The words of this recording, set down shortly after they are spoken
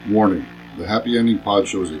Warning. The Happy Ending Pod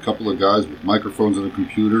Show is a couple of guys with microphones and a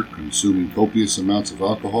computer consuming copious amounts of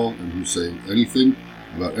alcohol and who say anything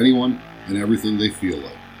about anyone and everything they feel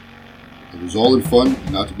like. It is all in fun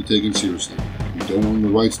and not to be taken seriously. We don't own the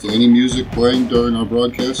rights to any music playing during our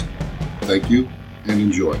broadcast. Thank you and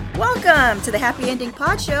enjoy. Welcome to the Happy Ending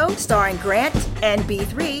Pod Show, starring Grant and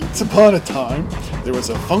B3. Once upon a time, there was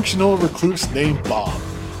a functional recluse named Bob,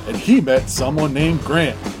 and he met someone named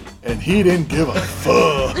Grant, and he didn't give a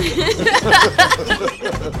fuck.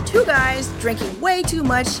 Two guys drinking way too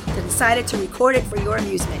much that decided to record it for your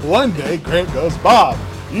amusement. One day, Grant goes, Bob,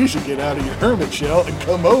 you should get out of your hermit shell and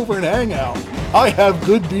come over and hang out. I have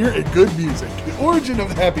good beer and good music. The origin of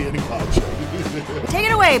the Happy Ending Pod Show. Take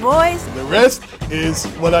it away, boys. The rest is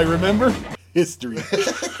what I remember, history.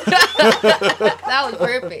 That was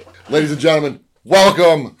perfect. Ladies and gentlemen,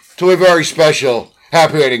 welcome to a very special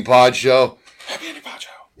Happy Ending Pod Show. Happy Ending Pod Show.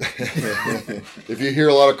 If you hear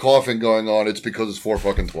a lot of coughing going on, it's because it's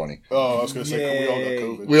 4:20. Oh, I was going to say, we all got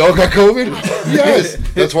COVID. We all got COVID? Yes.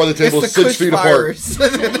 That's why the table's It's the 6 feet Kush apart.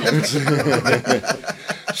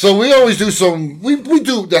 So we always do we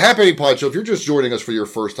do the Happy Ending Pod Show. If you're just joining us for your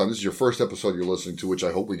first time, this is your first episode you're listening to, which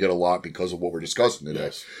I hope we get a lot because of what we're discussing today.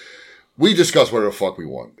 Yes. We discuss whatever the fuck we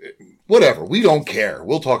want. Whatever. We don't care.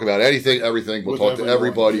 We'll talk about anything, everything. We'll talk to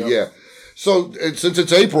everybody. Yep. Yeah. So since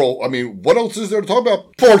it's April, I mean, what else is there to talk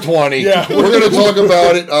about? 420. Yeah. We're going to talk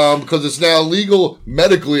about it because it's now legal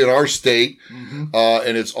medically in our state. Mm-hmm.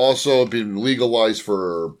 And it's also been legalized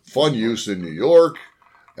for fun use in New York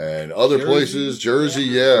and other places.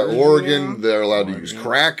 Jersey, Oregon, they're allowed to use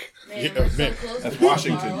crack. That's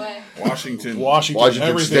Washington. Washington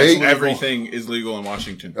Everything. State. Everything is legal in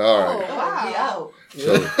Washington. All right. Wow.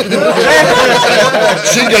 So, she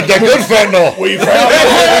got that good fentanyl. We found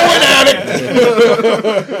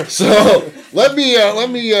it. So let me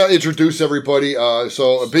introduce everybody.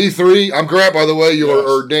 So B3, I'm Grant, by the way. You're an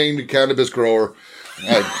ordained cannabis grower.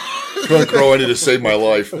 I couldn't grow any to save my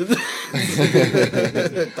life. With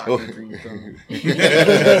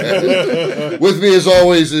me, as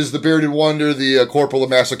always, is the bearded wonder, the corporal of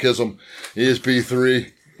masochism. He is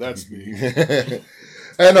B3. That's me.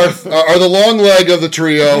 And the long leg of the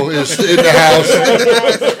trio is in the house.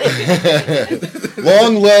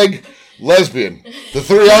 Long leg lesbian. The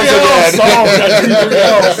three L's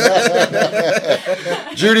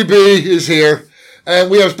again. Judy B is here.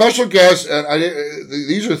 And we have special guests. And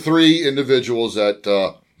these are three individuals that,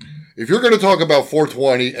 if you're going to talk about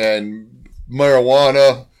 420 and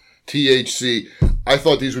marijuana, THC, I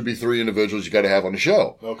thought these would be three individuals you got to have on the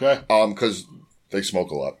show. Okay. Because they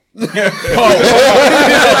smoke a lot. I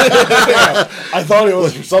thought it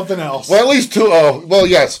was for something else. Well, at least two. Oh, well,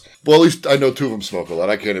 yes. Well, at least I know two of them smoke a lot.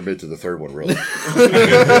 I can't admit to the third one, really. But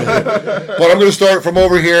I'm going to start from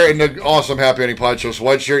over here in the awesome Happy Ending Pod Show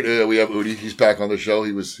sweatshirt. We have Udi. He's back on the show.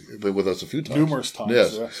 He was with us a few times. Numerous times,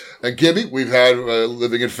 Yes. yes. And Gibby, we've had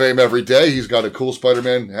living in fame every day. He's got a cool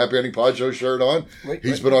Spider-Man Happy Ending Pod Show shirt on.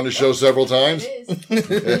 He's been on the show several times. It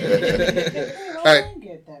Hey.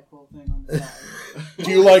 Get that cool thing on the side.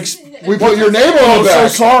 Do you like... We put your name on Oh, the so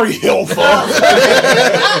back. sorry, Hilfa.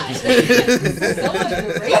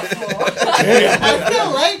 I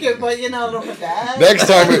still like it, but look at that. Next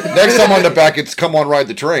time on the back, it's come on, ride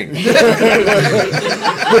the train.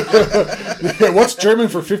 Yeah, what's German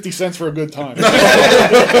for 50 cents for a good time? You're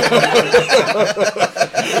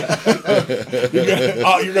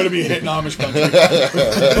going to be hitting Amish country.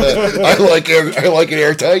 I like it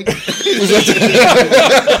airtight.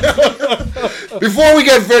 Before we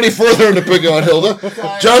get any further into picking on Hilda,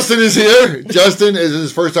 Justin is here. Justin is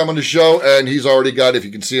his first time on the show, and he's already got, if you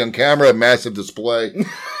can see on camera, a massive display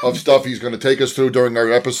of stuff he's going to take us through during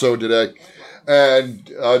our episode today. And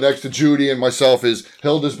next to Judy and myself is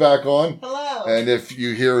Hilda's back on. Hello. And if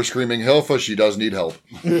you hear her screaming Hilfa, she does need help.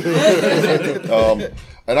 And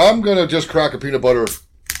I'm going to just crack a peanut butter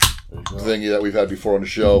thingy that we've had before on the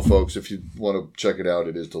show, folks. If you want to check it out,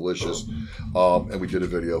 it is delicious. And we did a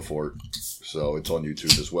video for it. So it's on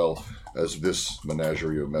YouTube as well as this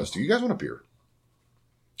menagerie of mess. Do you guys want a beer?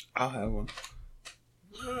 I'll have one.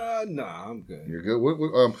 Nah, I'm good. You're good?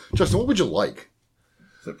 Justin, what would you like?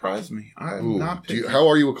 Surprise me. I'm Ooh, not picky. how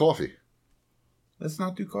are you with coffee? Let's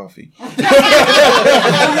not do coffee. Walk back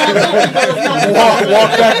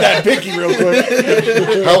that picky real quick.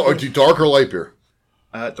 Do you dark or light beer?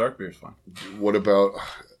 Dark beer is fine. What about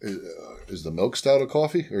Is the milk stout a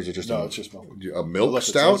coffee, or is it just No, it's just milk. a milk Unless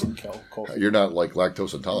it stout? says in coffee. You're not like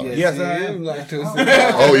lactose intolerant. Yes, I am lactose.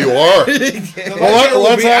 Oh, you are.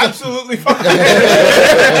 Let's add, Absolutely fine.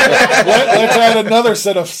 let's add another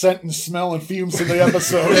set of scent and smell and fumes to the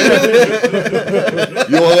episode.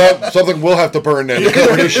 You'll have, something we'll have to burn then to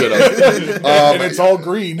cover this shit up. And it's all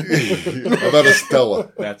green. How about a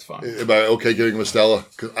Stella? That's fine. Am I okay giving him a Stella?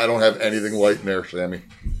 Because I don't have anything light in there, Sammy.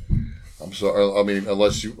 I'm sorry. I mean,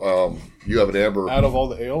 unless you you have an amber. Out of all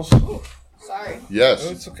the ales. Sorry. Yes.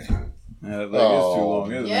 It's okay. Yeah, that leg is too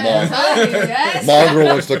long, isn't Yeah, yes. Mongrel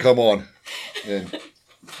wants to come on. And,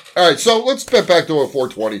 all right, so let's get back to our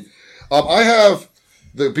 420. I have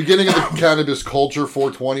the beginning of the cannabis culture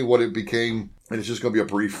 420, what it became, and it's just going to be a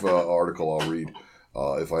brief article I'll read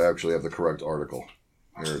if I actually have the correct article.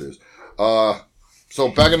 Here it is. So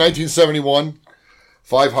back in 1971,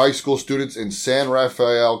 5 high school students in San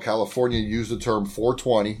Rafael, California used the term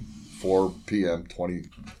 420, 4 p.m., 20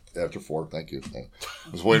 after 4. Thank you. I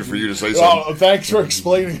was waiting for you to say something. Oh, thanks for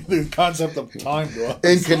explaining the concept of time to us.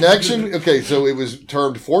 In connection, okay, so it was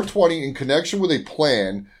termed 420 in connection with a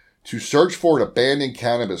plan to search for an abandoned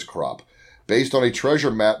cannabis crop based on a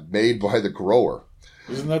treasure map made by the grower.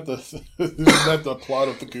 Isn't that the plot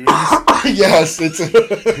of the Goonies? Yes, it's Is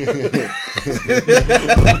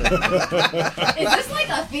this like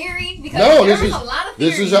a theory? Because no. there's This a lot of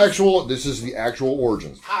theories. this is the actual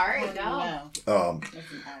origins. All right, no.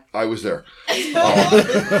 I was there.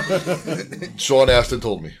 Sean Astin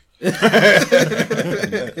told me.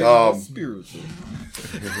 Spiritual.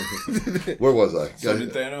 Where was I? So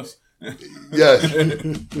did Thanos? Yes,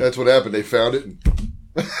 that's what happened. They found it, and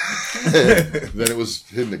then it was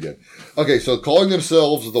hidden again. Okay, so calling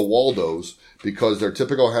themselves the Waldos because their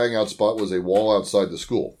typical hangout spot was a wall outside the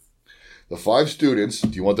school. The 5 students,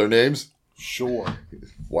 do you want their names? Sure.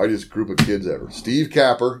 Whitest group of kids ever. Steve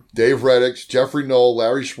Capper, Dave Reddix, Jeffrey Knoll,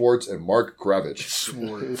 Larry Schwartz, and Mark Kravich.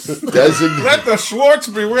 Let the Schwartz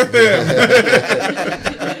be with him.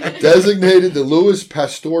 Designated the Louis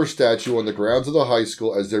Pasteur statue on the grounds of the high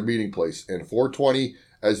school as their meeting place, and 420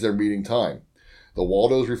 as their meeting time. The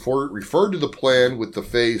Waldos referred to the plan with the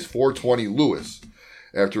phrase 420 Louis.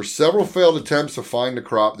 After several failed attempts to find the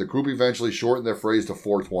crop, the group eventually shortened their phrase to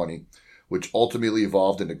 420, which ultimately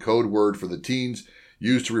evolved into code word for the teens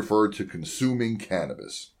used to refer to consuming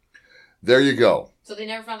cannabis. There you go. So they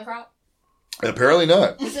never found the crop? Apparently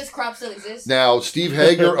not. Does this crop still exist? Now, Steve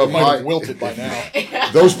Hager of Might have wilted by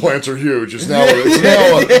now. Those plants are huge. It's now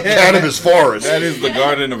a cannabis forest. That is the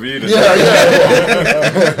Garden of Eden.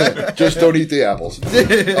 Yeah. Just don't eat the apples.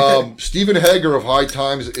 Stephen Hager of High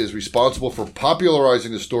Times is responsible for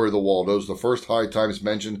popularizing the story of the Waldos. The first High Times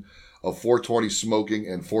mention of 420 smoking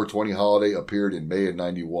and 420 holiday appeared in May of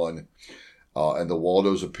 91, and the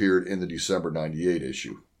Waldos appeared in the December 98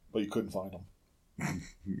 issue. But you couldn't find them.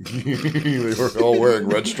 They were all wearing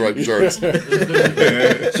red striped shirts. So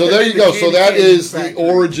there you go. So that is the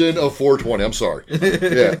origin of 420. I'm sorry.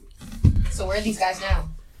 Yeah. So where are these guys now?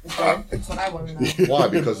 That's what I want to know. Why?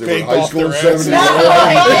 Because they were in Baked high off school in their ass. 71.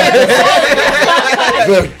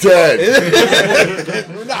 They're dead.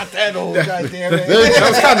 We're not that old, goddammit. That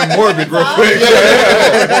was kind of morbid, real quick.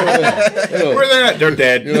 Where they at? They're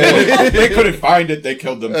dead. They couldn't find it. They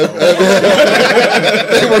killed themselves.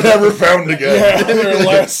 They were never found again. Yeah, their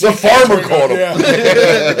last The farmer caught them.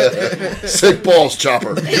 Yeah. Sick balls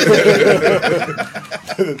chopper.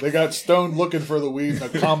 They got stoned looking for the weed,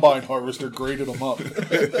 and a combine harvester graded them up.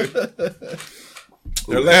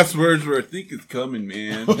 Their last words were, "I think it's coming,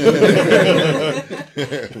 man." What's You're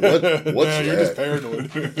just that?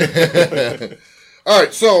 paranoid. All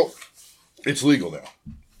right, so it's legal now.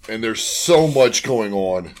 And there's so much going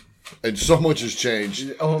on. And so much has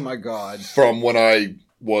changed Oh my god. from when I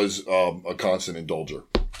was a constant indulger.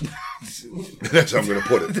 That's how I'm going to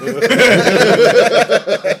put it.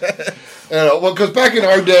 Well, because back in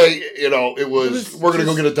our day, it was we're going to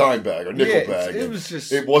go get a dime bag or nickel bag. It was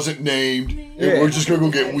just. It wasn't named. We're just going to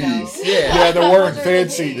go get weed. Yeah, there weren't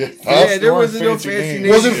fancy. Yeah, there wasn't no weren't fancy names. names. It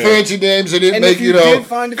wasn't fancy names. They didn't And make, if you did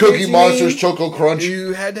find a Cookie fancy Monsters, name, Choco Crunch.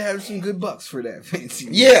 You had to have some good bucks for that fancy.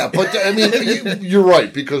 Yeah, but I mean, you're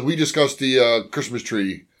right, because we discussed the Christmas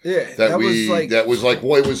tree. Yeah, It was like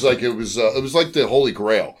the Holy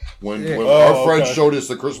Grail when our friends showed us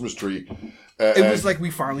the Christmas tree. It was like we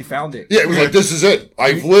finally found it. Yeah, it was like, this is it.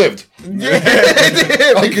 I've lived.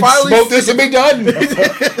 I can finally smoke this and be done.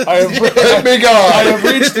 I have, Let me I go. have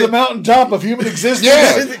reached the mountaintop of human existence.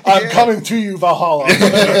 Yeah. I'm coming to you, Valhalla.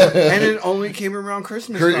 And it only came around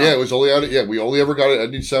Christmas time. Yeah, it was only out. Yeah, we only ever got it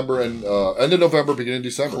in December and end of November, beginning of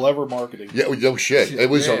December. Clever marketing. Yeah, no shit. It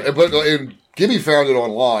was, Yeah. and Gibby found it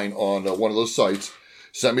online on one of those sites.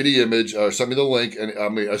 sent me the image, sent me the link, and I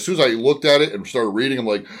mean, as soon as I looked at it and started reading, I'm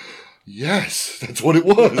like, yes, that's what it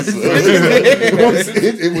was.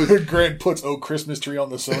 it was. Grant puts "Oh Christmas Tree" on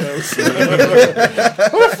the Sonos. How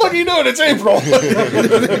the fuck are you doing? It's April.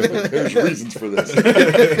 There's reasons for this.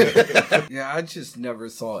 Yeah, I just never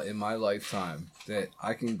thought in my lifetime that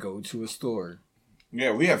I can go to a store.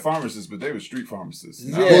 Yeah, we have pharmacists, but they were street pharmacists.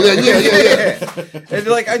 No. Yeah. And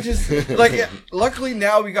like, I just, like, luckily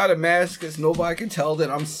now we got a mask because nobody can tell that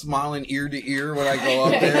I'm smiling ear to ear when I go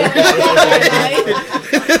up there.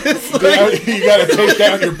 You gotta take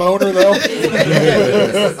down your boner, though.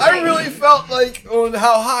 I really felt like on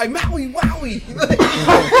how high, Maui, wowie. Like,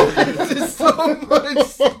 there's so much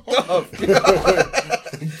stuff.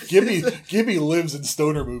 Gibby lives in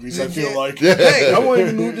stoner movies, I feel like. Hey, I wanted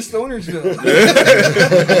to move to Stonersville.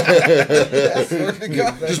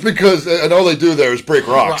 Just because and all they do there is break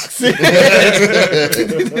rocks. All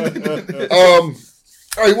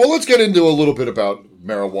right, well, let's get into a little bit about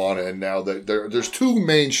marijuana. And now that there's two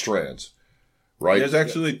main strands, right? There's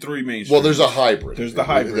actually three main strands. Well, there's a hybrid. There's the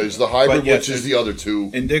hybrid. There's the hybrid, But yes, which is the other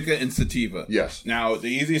two. Indica and sativa. Yes. Now, the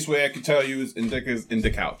easiest way I can tell you is Indica is in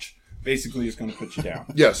the couch. Basically, it's going to put you down.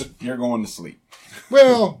 Yes. You're going to sleep.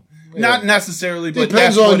 Well, not necessarily, but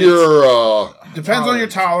depends that's on your depends on your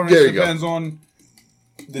tolerance. There you Depends on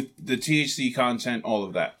the THC content, all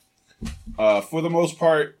of that. For the most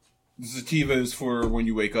part, the sativa is for when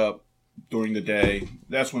you wake up during the day.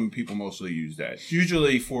 That's when people mostly use that. It's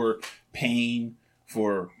usually for pain,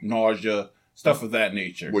 for nausea, stuff of that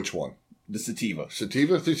nature. Which one? The sativa.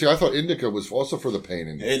 Sativa? See, I thought indica was also for the pain.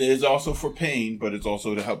 It is also for pain, but it's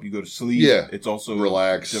also to help you go to sleep. Yeah. It's also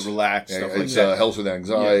relax. To relax, stuff like it's that. helps with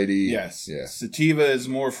anxiety. Yeah. Yes. Yeah. Sativa is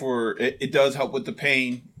more for, it does help with the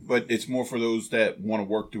pain, but it's more for those that want to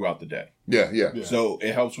work throughout the day. Yeah. So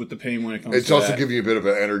it helps with the pain when it comes It's to also that. giving you a bit of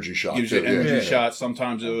an energy shot. Gives you an energy shot.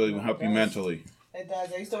 Sometimes it will even help you mentally. It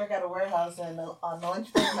does. I used to work at a warehouse, and on the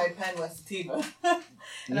lunch break, my pen was sativa.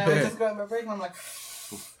 And I would just go at my break, and I'm like,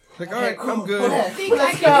 Like, okay, all right, cool. I'm good.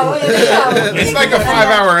 Let's go. It's like a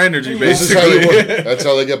 5-hour energy, This is basically. that's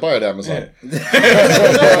how they get by at Amazon.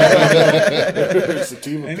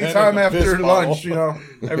 Sativa pen Anytime and a piss after bottle. lunch,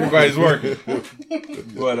 everybody's working.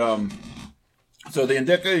 But so the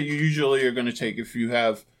indica you usually are going to take if you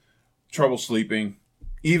have trouble sleeping,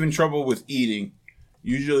 even trouble with eating.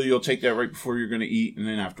 Usually you'll take that right before you're going to eat, and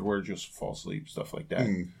then afterwards you'll fall asleep, stuff like that.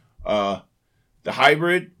 The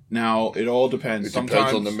hybrid, now it all depends. It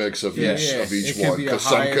depends on the mix of each It can one, be a because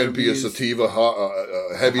some higher could be a abuse. sativa,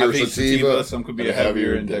 heavier sativa, some could be and a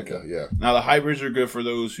heavier indica. Yeah. Now the hybrids are good for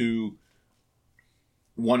those who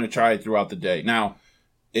want to try it throughout the day. Now,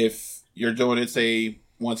 if you're doing it, say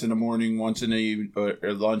once in the morning, once in the or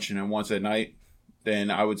lunch, and then once at night, then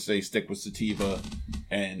I would say stick with sativa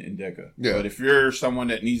and indica. Yeah. But if you're someone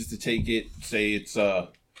that needs to take it, say it's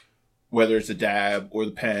whether it's a dab or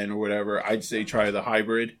the pen or whatever, I'd say try the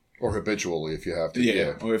hybrid. Or habitually if you have to.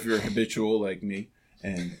 Yeah. Or if you're habitual like me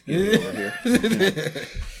and over here.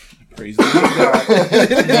 Praise the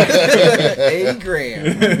God. 8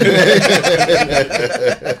 grand.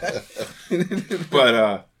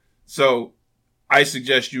 But so I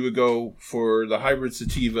suggest you would go for the hybrid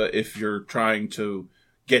sativa if you're trying to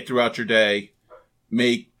get throughout your day,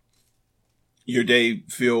 make your day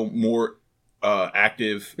feel more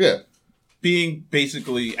active. Yeah. Being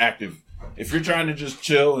basically active. If you're trying to just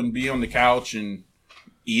chill and be on the couch and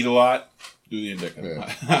eat a lot, do the indica. Yeah.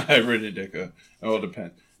 Hybrid indica. It all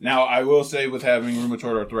depends. Now, I will say with having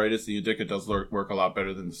rheumatoid arthritis, the indica does work a lot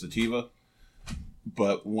better than the sativa.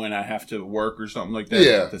 But when I have to work or something like that,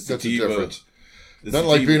 Yeah, the that's sativa, the difference. the Not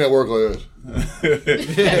like sativa- being at work like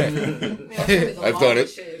this. I've done it.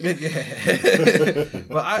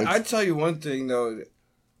 Well, I tell you one thing though,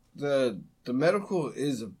 the medical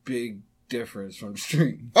is a big difference from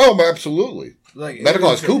street. Oh, absolutely. Like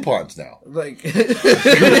Medical has coupons now. Like I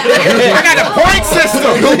got a point system.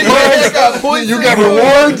 Coupons. You got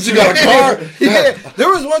rewards. You got a car. yeah, there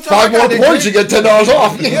was one time 5 I more got a points, you get $10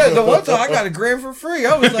 off. Yeah, the one time I got $1,000 for free.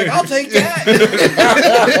 I was like, I'll take that.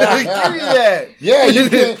 Give me that. Yeah, you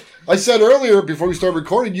can. I said earlier before we started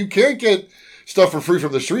recording, you can't get stuff for free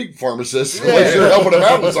from the street pharmacist unless you're helping them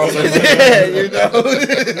out with something. Yeah, you know.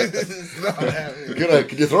 It's not happening.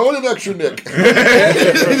 Can you throw in an extra nick?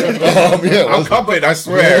 I'm coming, I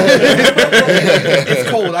swear. It's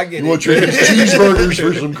cold. I get You it. want your cheeseburgers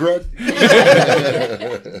for some credit?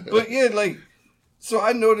 But yeah, like, so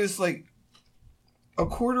I noticed like a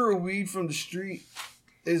quarter of weed from the street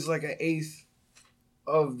is like 1/8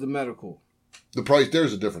 of the medical. The price,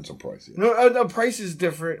 there's a difference in price. Yeah. No, the price is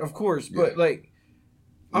different, of course, but like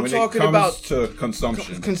I'm When talking it comes about to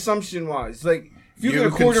consumption. consumption wise. Like If you get a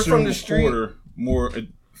would quarter from consume the a street, quarter more,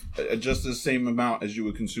 just the same amount as you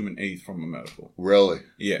would consume an eighth from a medical. Really?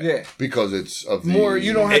 Yeah. yeah, Because it's of the... more.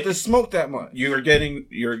 You don't have to smoke that much.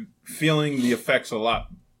 You're feeling the effects a lot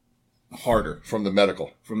harder From the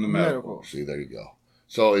medical. from the medical. See, there you go.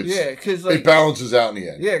 So it's... Yeah, because it balances out in the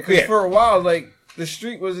end. Yeah, because Yeah. for a while, like, the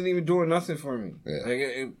street wasn't even doing nothing for me. Yeah. Like,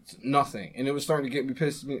 it's nothing. And it was starting to get me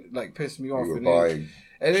piss me off. You were And buying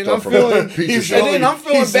then stuff I'm from feeling, Pizza he's Shop. and then I'm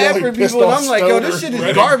feeling He's bad yelling for pissed people, and off I'm like, yo, this stoner shit is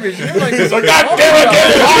ready. garbage. You're like, He's like, God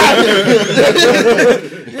damn it,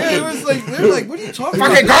 yeah, it was like, they're like, what are you talking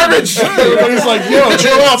about? Fucking garbage! everybody's like, yo,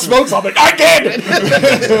 chill out, smoke something. I did!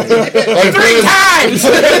 3 times!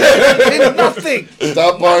 And nothing.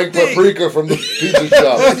 Stop buying paprika from the pizza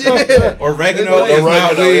shop. Oregano is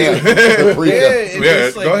not Oregano, weed. yeah. Paprika. it's Yeah,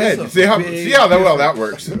 just like, go it's ahead. a See how big- well that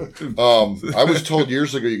works. I was told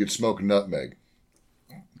years ago you could smoke nutmeg.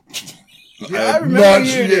 Yeah, I remember Not,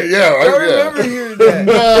 hearing yeah, that. yeah, I remember hearing that.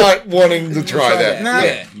 Not wanting to try that. Nah.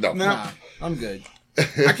 Yeah, no. Nah. I'm good.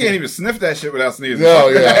 I can't even sniff that shit without sneezing. No,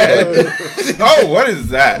 yeah. Oh, what is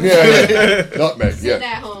that? Yeah. Nutmeg, Sitting yeah.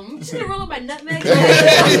 at home. I'm just gonna roll up my nutmeg.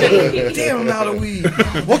 Damn amount of weed.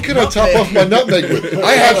 What can I top off my nutmeg with?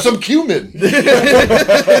 I have some cumin. A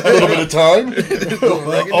little bit of time.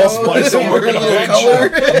 Allspice will work on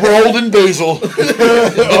Rolled in basil.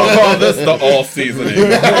 Oh, that's the all seasoning.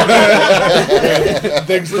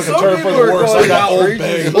 Things took a Some turn for people the were worse. going I got Old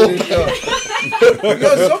outrageous Bay. with it, though.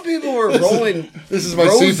 Yo, some people were rolling, This is my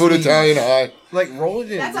Rose seafood leaves. Italian high. like rolling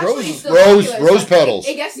in That's actually roses. still Rose- popular. rose petals.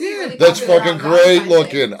 It gets to be really That's popular fucking around great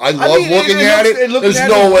Valentine's Day. looking. I love mean, looking it at looks- it. looking There's at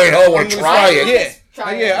no it- way hell I I'm want to gonna try say, it. Yeah.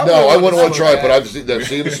 Try Yeah, it. I No, I wouldn't wanna want to try it, smoke but that. I've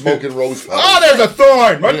seen him smoking rose petals. Oh, there's a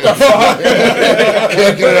thorn. What the fuck?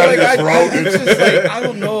 Can't get it out of Like, your I, throat. it's just like, I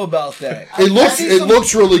don't know about that. It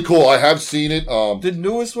looks really cool. I have seen it. The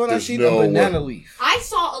newest one I There's seen, no a banana leaf. I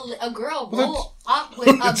saw a girl roll up with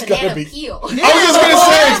a gotta banana be- peel. I was just going to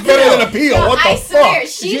say, it's better than a peel. No, What I the swear, fuck?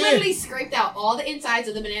 she Yeah. literally scraped out all the insides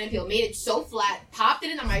of the banana peel, made it so flat, popped it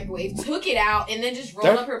in the microwave, took it out, and then just rolled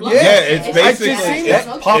That- up her blunt. Yeah, it's And basically- just seen smoked that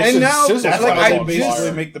it. pops And and now, sizzles That's like, why I they just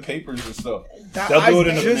basically make the papers and stuff. That- They'll do I it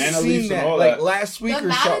in the just banana seen leaves and that, all like that. last week The or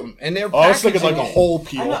amount of- something, and they're I was thinking like a packaging it. whole I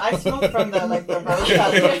peel. know, I smoked from the rose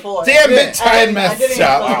petals before. Damn it, I time didn't messed even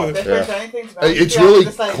up. know the difference or anything, but It's yeah, really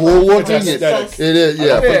just like, cool looking. It's aesthetic. It is,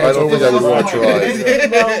 yeah, but I don't think I would want to try it. There's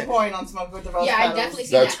no point on smoking with the rose Yeah, I petals. definitely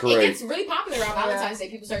see That's that. great. It gets really popular around Valentine's Day.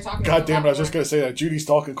 People start talking God about it. damn it, I was just going to say that. Judy's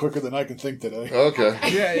talking quicker than I can think today. Okay.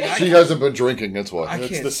 Yeah, She hasn't been drinking, that's I why. It's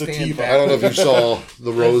can't the stand sativa. I that. don't know if you saw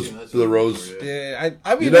the rose. Yeah,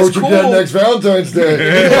 I mean, You know it's what you cool. get next Valentine's Day. I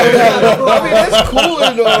mean, it's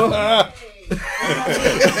cooler though.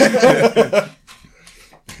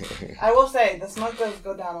 I will say, the smoke does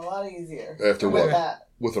go down a lot easier. After with what? that.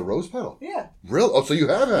 With a rose petal? Yeah. Really? Oh, so you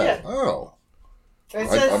have had it? Yeah. Oh. It's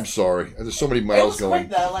just, I'm sorry. There's so many it miles was going.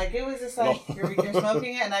 quick though. Like, it was just like, you're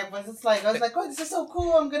smoking it, and I was like, oh, this is so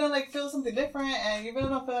cool. I'm gonna like feel something different, and you really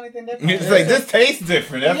don't feel anything different. It's like, this tastes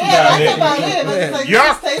different. That's Yeah, that's about about it. it. I was just like,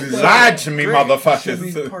 Y'all this tastes good. lied to me, Should we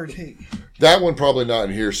motherfuckers. partake? That one probably not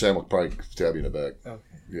in here. Sam will probably stab you in the back. Okay.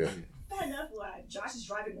 Yeah. Not enough when Josh is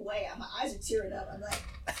driving away. My eyes are tearing up. I'm like,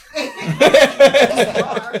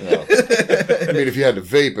 I mean, if you had to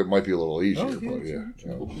vape, it might be a little easier. But yeah.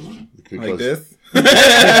 Because, Like this?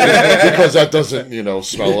 because that doesn't,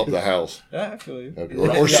 smell up the house. Yeah, I feel you. Okay.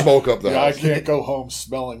 Or smoke up the Yeah, I house. can't go home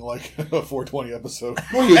smelling like a 420 episode.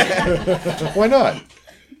 Why not?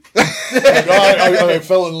 I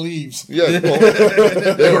fell in leaves. Yeah,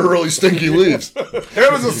 well, they were really stinky leaves.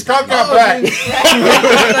 There was a skunk out back.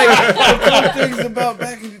 Like, things about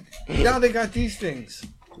back in now they got these things.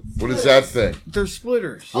 What is that thing? They're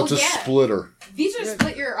splitters. What's a yeah. splitter? These are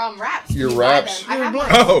split your wraps. Your You buy wraps. them. I have mine.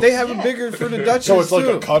 Oh. They have a bigger for the Dutchess So it's like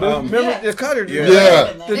too. a cutter? Remember Yeah. the cutter? Yeah.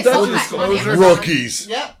 Yeah. The They sell Dutchess. that on Amazon. Rookies.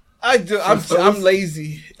 Yep. I do. I'm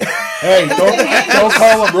lazy. Hey, don't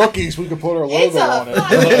call them rookies. We could put our It's logo a on it. fun.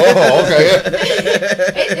 Oh,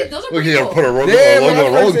 okay. Those are Look, pretty you cool. gotta put a logo, Yeah, when I logo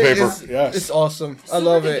on rolling first paper. it's, Yes. it's awesome. I Super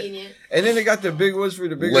love it. convenient. And then they got the big ones for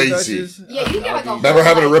the bigger Lazy. Dutchess. Yeah, you get like a Remember whole,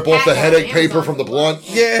 having to like, rip off the pack on headache Amazon paper from the for blunt?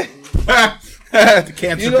 Yeah. The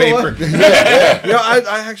cancer You know paper. what? Yo,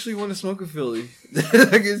 I actually want to smoke a Philly.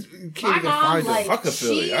 Like you can't My even mom, find like, them. Fuck a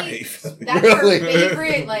Philly. I hate Philly. That's Really? her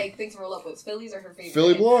favorite, like, things to roll up with. Phillies are her favorite.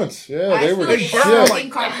 Philly blunts. Yeah, I they were feel the like shit. it's in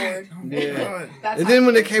cardboard. Yeah. That's And how then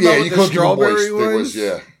when they it came Yeah, out you with the couldn't keep them moist. strawberry There ones, was,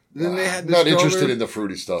 yeah. then they had the Not interested strawberry- in the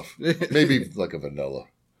fruity stuff. Maybe like a vanilla.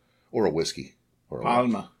 Or a whiskey. Or a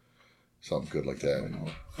Palma. something good like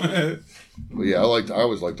that. But yeah, I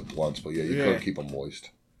always liked the blunts, but yeah, you Yeah. couldn't keep them moist.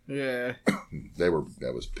 Yeah. That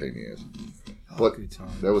was a pain in the ass. But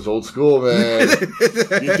that was old school, man.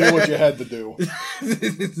 You do what you had to do.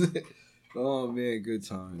 Oh man, good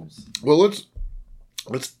times. Well, let's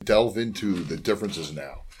delve into the differences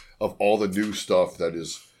now of all the new stuff that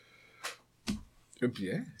is.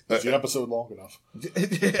 Yeah. Is the episode long enough?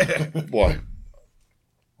 Why?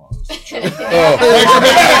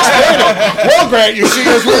 Well, Grant, you see,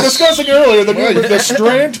 as we were discussing earlier, the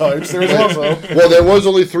strand types, there's also... Well, there was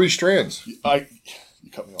only 3 strands. You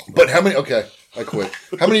cut me off. But how many? Okay, I quit.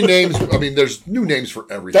 How many names? I mean, there's new names for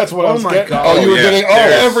everything. That's what I was getting. God. Oh, you were getting.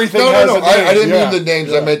 Oh, everything. No, has a I name. didn't Yeah. mean the names.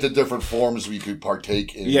 Yeah. I meant the different forms we could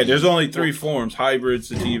partake in. Yeah, there's only 3 forms: hybrid,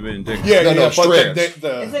 sativa, and indica. Yeah, No, but strands. Is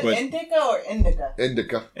it But- indica or indica?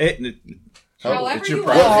 Indica. However It's your you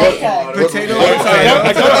problem. want. Okay. Potato.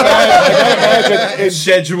 I gotta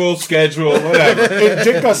imagine Schedule, whatever.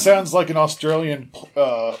 indica sounds like an Australian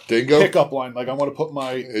Dingo. pickup line. Like, I want to put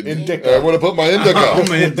my I indica. want to put my indica. Oh,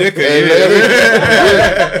 my indica. Hey, Yeah.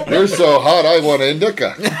 lady, you're so hot. I want an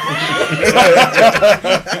indica.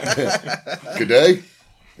 Good day,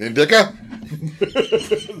 indica.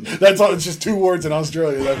 That's all. It's just 2 words in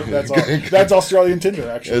Australia. That's all. That's Australian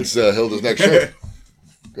Tinder, actually. It's Hilda's next show.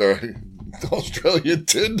 All right. Australian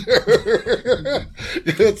Tinder.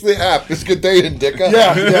 It's the app. It's Good Day Indica.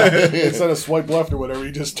 Yeah. Instead of swipe left or whatever,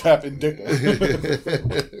 you just tap indica.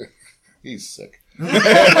 He's sick.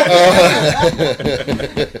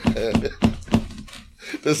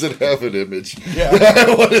 Does it have an image? Yeah.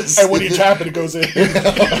 What is And when you tap it, it goes in.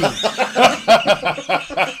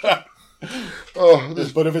 Oh,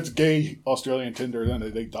 this But if it's gay Australian Tinder, then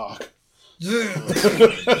they dock.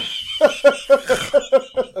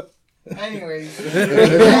 Anyways.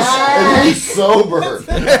 and he's sober.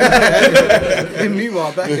 And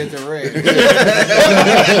meanwhile, back at the ring. The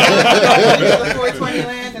 420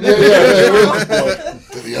 land. And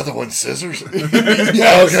Do the other one scissors?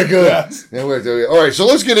 Yeah. Okay. Good. Yes. Yeah, all right. So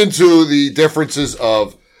let's get into the differences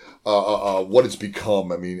of what it's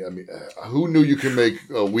become. I mean, who knew you can make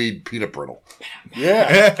weed peanut brittle?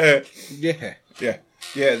 Yeah.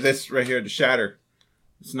 Yeah. This right here, the shatter.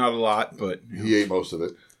 It's not a lot, but He ate most of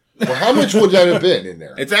it. Well, how much would that have been in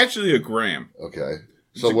there? it's actually a gram. Okay.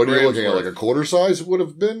 It's So a what are you gram's looking at? worth. Like a quarter size would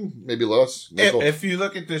have been? Maybe less? Nickel? If you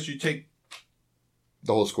look at this, you take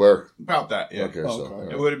The whole square? about that. Yeah. Okay, so. all It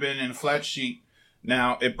right. would have been in a flat sheet.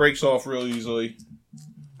 Now it breaks off real easily.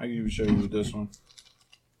 I can even show you with this one.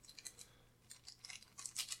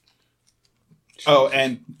 Oh,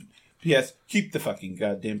 and P.S. Keep the fucking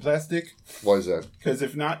goddamn plastic, Why is that? because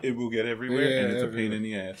if not, it will get everywhere, Yeah, and it's a everywhere. pain in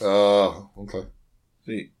the ass. Okay.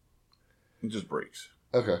 See, it just breaks.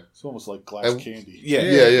 Okay. It's almost like glass And- candy. Yeah,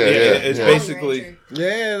 Yeah. It's Yeah. basically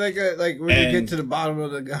Yeah, like when you And get to the bottom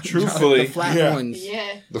of the truthfully- the flat Yeah. ones.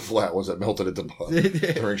 Yeah. The flat ones that melted at the bottom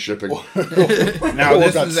during shipping. now Or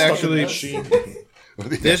this got is stuck in the actually machine.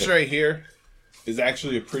 this right here is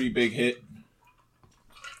actually a pretty big hit.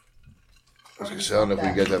 I don't know if we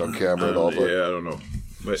can get that on camera at all, but Yeah, I don't know.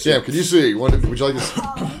 But Sam, can you see? Would you like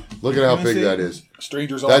to? Look at how big that is.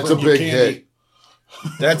 Strangers That's a offering you big candy. hit.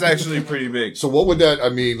 that's actually pretty big. So what would that? I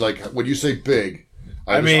mean, like when you say big,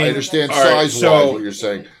 I mean, understand all right, size so wise what you're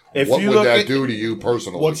saying. if What you would look that at- do to you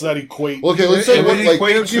personally? What's that equate? Okay, let's say It would like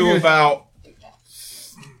equate to about,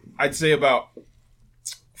 I'd say about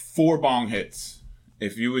 4 bong hits.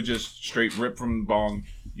 If you would just straight rip from the bong,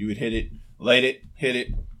 you would hit it, light it, hit it,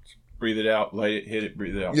 breathe it out, light it, hit it,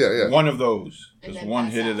 breathe it out. Yeah. One of those. And Just then one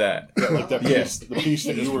pass hit out. of that. Like that piece, the piece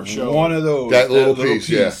that you were showing. One of those. that little piece,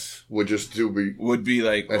 yeah, would just do be. would be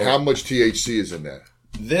like. And how much THC is in that?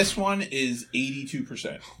 This one is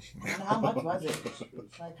 82%. And how much was it?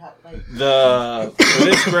 Like, For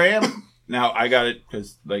this gram, now I got it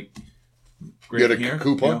because like. You had a here,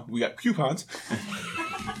 coupon? you know, we got coupons.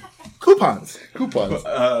 Coupons. Coupons.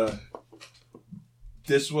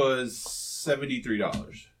 This was $73.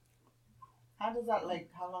 how does that, like,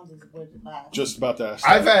 how long does it last? Just about to ask.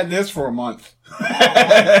 I've had this for a month.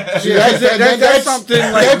 See, That's something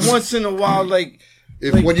like that's- once in a while, like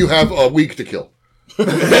when you have a week to kill. Do you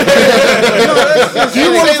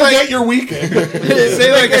want to forget your weekend?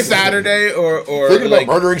 Say like a Saturday or Thinking like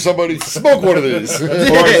about murdering somebody? Smoke one of these.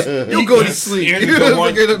 you go to sleep. you're, You the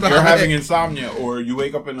one- forget about you're having it. insomnia, or you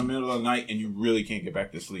wake up in the middle of the night and you really can't get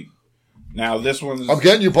back to sleep. Now this one's I'm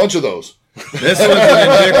getting you a bunch of those. this one's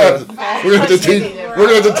an indica. We're going to teach. We're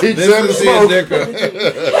going to teach them to This is the smoke. indica.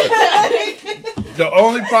 The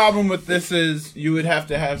only problem with this is you would have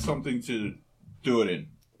to have something to do it in.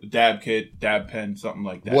 A dab kit, dab pen, something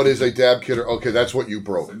like that. What is a dab kit? Okay, that's what you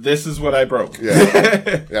broke. This is what I broke. Yeah,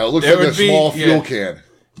 yeah. It looks There like a would be- small fuel yeah. can,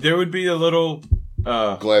 There would be a little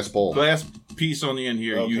glass bowl. glass piece on the end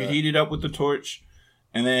here. You Okay. heat it up with the torch,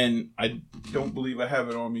 And then I don't believe I have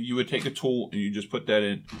it on me. You would take a tool and you just put that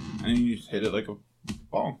in, and you just hit it like a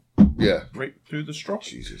bong. Yeah. Right through the straw.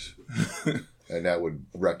 Jesus. And that would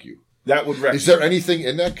wreck you. That would wreck. Is there anything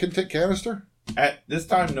in that canister? At this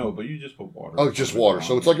time, no, but you just put water. Oh, just water.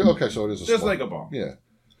 So it's like, okay, so it is just like a bong. Yeah.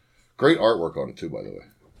 Great artwork on it, too, by the way.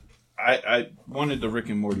 I wanted the Rick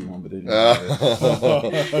and Morty one, but they didn't.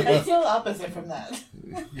 That's so opposite from that.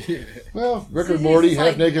 Well, Rick and Morty,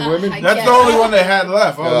 half naked women. That's the only one they had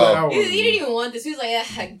left. I was like, He didn't even want this. He was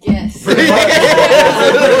like, I guess.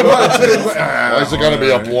 Why is it got to be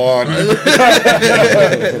a blonde?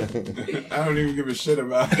 I don't even give a shit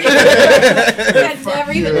about it. I'd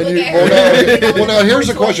never even look at her. Well, now here's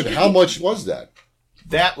the question. How much was that?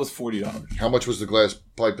 That was $40. How much was the glass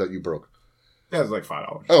pipe that you broke? That was like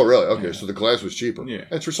 $5. Oh, really? Okay, so the glass was cheaper. Yeah.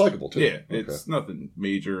 It's recyclable, too. Yeah, it's nothing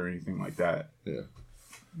major or anything like that. Yeah.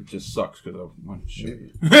 It just sucks because I wanted to show you.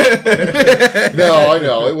 No, I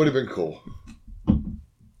know. It would have been cool.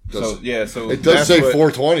 So It does say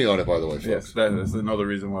 420 on it, by the way, folks. Yes, that's another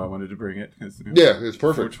reason why I wanted to bring it. Yeah, it's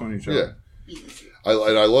perfect. 420 show. Yeah. I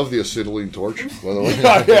love the acetylene torch, by the way.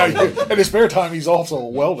 Yeah. In his spare time, he's also a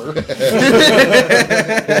welder.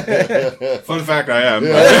 Fun fact, I am.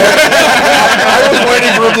 Yeah. I was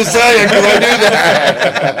waiting for him to say it because I knew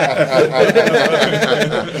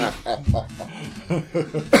that.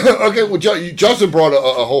 Okay, well, Justin brought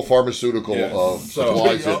a whole pharmaceutical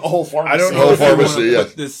supplies. A whole pharmacy. I don't know Whole if you pharmacy, want to yeah.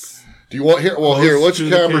 put this. Do you want here? Well, here, which to the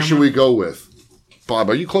camera camera? should we go with? Bob,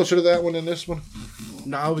 are you closer to that one than this one?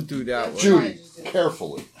 No, I would do that one. Judy,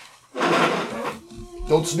 carefully.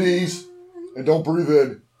 Don't sneeze and don't breathe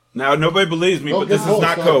in. Now, nobody believes me, Don't but this get is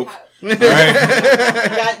not close, Coke. All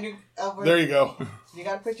right? There you go. You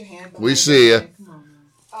gotta put your hand. We see ya.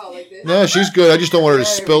 Oh, like this? No, she's good. I just don't want her to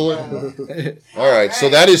spill it. All right, so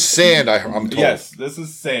that is sand, I'm told. Yes, this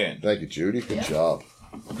is sand. Thank you, Judy. Good job.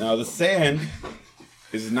 Now, the sand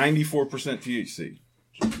is 94% THC.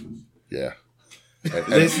 Yeah.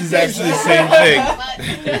 This is actually the same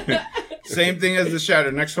thing. Same thing as the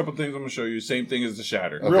shatter. Next couple things I'm going to show you. Same thing as the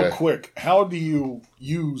shatter. Okay. Real quick, how do you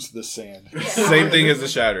use the sand? Same thing as the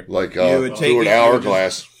shatter. Like You would take through an it, you would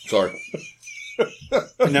hourglass. Sorry.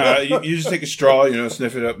 No, you just take a straw,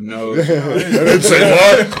 sniff it up the nose. I didn't say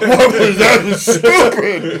what? What was that? Was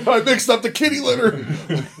stupid. I mixed up the kitty litter.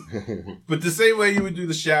 But the same way you would do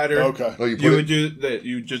the shatter, Okay. Oh, you you put would do that.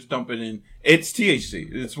 You just dump it in. It's THC.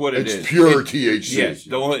 It's what it is. It's pure THC. Yes.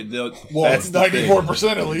 Well, That's it's the thing.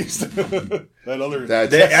 94% at least. That other.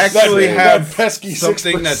 They actually that have pesky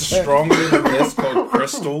something 6%. that's stronger than this called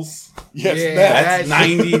crystals. Yes, That's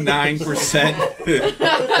 99%.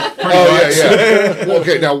 Oh, yeah. Well,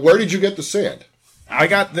 okay, now where did you get the sand? I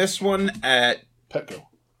got this one at Petco.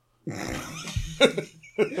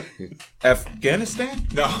 Afghanistan?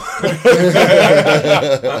 No.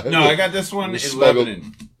 No, I got this one in smuggled-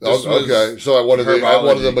 Lebanon. This Oh, okay, so at one of the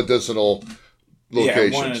herbology. medicinal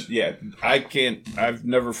locations. I've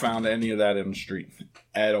never found any of that in the street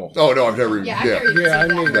at all. Oh no, I've never. Yeah, I've never even Yeah, I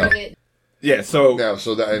seen knew that that. part of it. Yeah, so Now,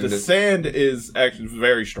 so that the sand is actually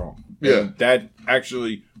very strong. Yeah. And that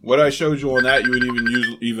actually, what I showed you on that, you would even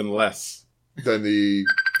use even less than the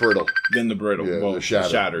brittle. than the brittle. Yeah, well, the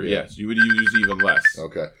shatter, yeah. yes. You would use even less.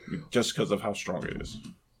 Okay. Just because of how strong it is.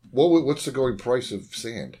 What's the going price of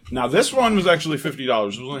sand? Now, this one was actually $50. It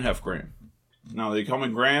was only half gram. Now, they come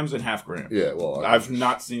in grams and half gram. Yeah, well, I've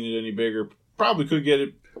not seen it any bigger. Probably could get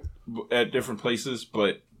it at different places,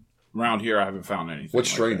 but around here I haven't found anything. what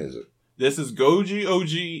strain like that. is it? This is Goji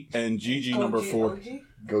OG and GG number 4.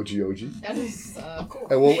 Goji OG. That is cool.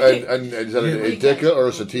 And is that an indica or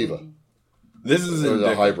a sativa? This is Or is it a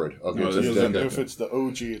indica. hybrid? Okay, No, it's this is indica. If it's the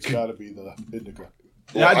OG, it's got to be the indica.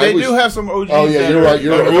 Yeah, Well, they I was- do have some OGs. Oh yeah, that you're are- right.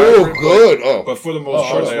 You're that are oh hybrid, good. Oh, But for the Oh, most I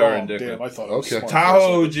part, was they are wrong. indica. Damn, I thought it was Okay. smart.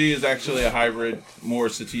 Tahoe OG is actually a hybrid, more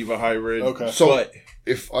sativa hybrid. Okay. so but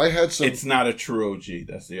if I had some, it's not a true OG.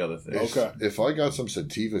 That's the other thing. Okay. if I got some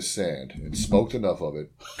sativa sand and smoked enough of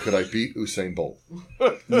it, could I beat Usain Bolt?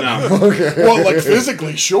 No. Okay. Well, like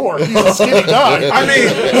physically, sure. He's a skinny guy. I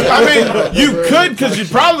mean, you could because you'd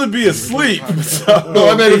probably be asleep. So No,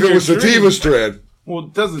 I meant if it was you're sativa dreaming. strand. Well,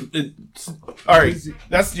 it doesn't. All right,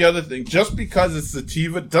 that's the other thing. Just because it's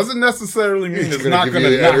sativa doesn't necessarily mean it's gonna not give going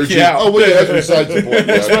you to the knock energy. you out. Oh, well, yeah, that's besides the point.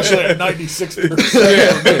 Yeah. Especially at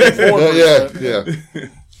 96%. Yeah.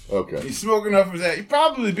 Okay. You smoke enough of that, you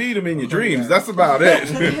probably beat him in your dreams. That's about it.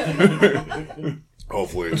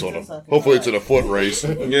 Hopefully it's in a foot race.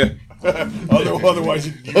 Yeah, Otherwise,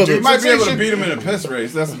 you you might be able to beat him in a piss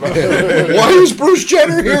race. That's about it. Why is Bruce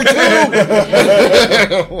Jenner here too?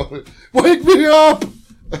 Wake me up!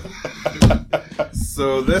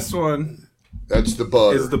 So this one That's the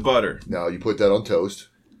butter. Is the butter. Now you put that on toast.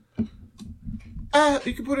 You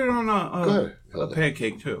can put it on a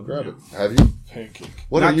pancake too. Grab it. Have you? Pancake.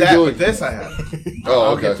 What Not are you that, doing? but this I have. Oh,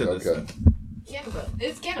 I'll okay. get to this Okay. then. Can of butter.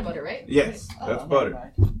 It's can of butter, right? Yes, that's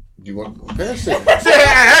butter. You want? Pass it.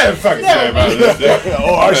 I fucking say about this.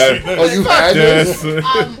 Oh, I've seen Oh, this. you had this?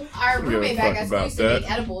 Our roommate back at fuck school used to about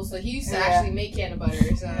make edibles, so he used to Yeah. actually make can of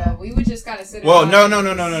butter. So we would just kind of sit. Well, around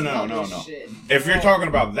no. and smoke this shit. If you're talking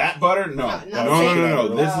about that butter, no. Not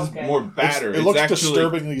No. This Oh, is okay. more batter. It It's looks actually,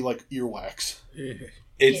 disturbingly like earwax.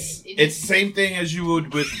 It's the same thing as you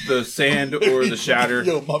would with the sand or the shatter.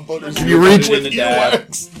 Yo, my butter's You Put reach it in with the dab,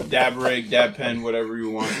 earwax. dab rig, dab pen, whatever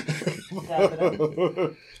you want.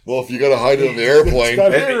 Well, if you got to hide it on the airplane,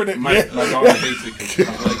 got hair in it. My daughter hates it 'cause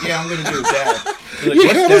I'm like, yeah, I'm gonna do a dab. She's like, you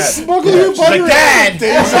what's gotta dab? smuggle your She's like, butter. Dad.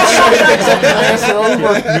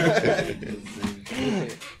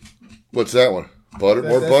 What's that one? Butter?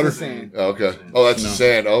 More That's butter? the sand. Oh, okay. Oh, that's No. the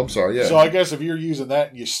sand. Oh, I'm sorry. Yeah. So I guess if you're using that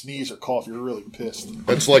and you sneeze or cough, you're really pissed.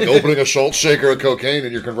 It's like opening a Schultz shaker of cocaine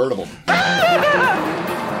in your convertible.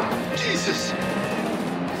 Jesus!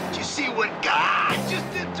 Did you see what God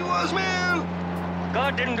just did to us, man?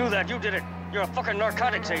 God didn't do that. You did it. You're a fucking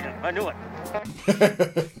narcotics agent. I knew it.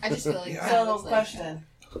 I just feel like So, question.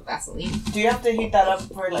 Vaseline. Do you have to heat that up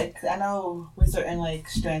for, like, I know with certain, like,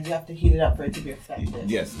 strands, you have to heat it up for it to be effective.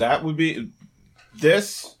 Yes, that would be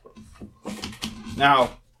this.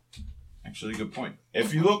 Now, actually, good point.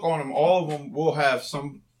 If you look on them, all of them will have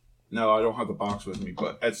some. No, I don't have the box with me,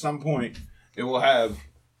 but at some point, it will have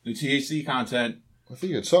the THC content. I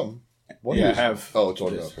think it's something. What Yeah, is I it? have Oh, it's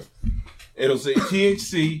on this. there. Okay. It'll say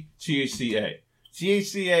THC, THCA.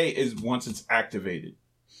 THCA is once it's activated.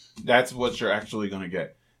 That's what you're actually going to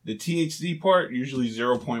get. The THC part, usually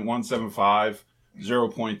 0.175,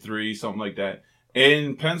 0.3, something like that.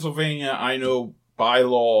 In Pennsylvania, I know by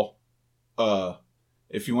law,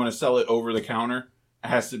 if you want to sell it over the counter, it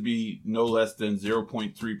has to be no less than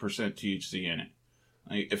 0.3% THC in it.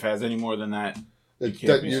 Like, if it has any more than that, it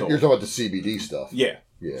can't be You're sold. talking about the CBD stuff. Yeah.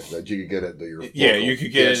 Yeah, that you can get at your Yeah, local you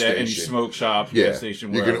could get gas it at any station. smoke shop, Yeah, gas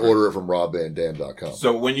station, you wherever. can order it from robvandam.com.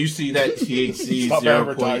 So when you see that THC Stop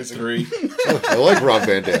 0.3, I like Rob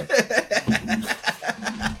Van Dam.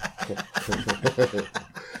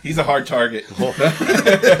 he's a hard target. In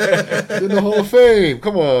the Hall of Fame.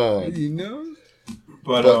 Come on. You know?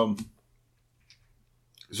 But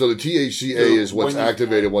So the THCA So is what's when you-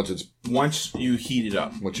 activated once it's once you heat it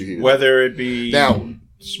up, once you heat it. whether it be Now-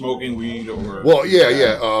 smoking weed or Well, yeah.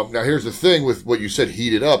 Now here's the thing with what you said,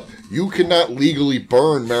 heat it up. You cannot legally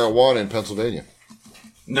burn marijuana in Pennsylvania.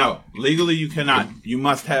 no, legally you cannot. You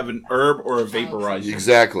must have an herb or a vaporizer.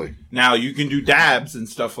 Exactly. Now you can do dabs and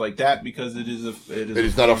stuff like that because it is It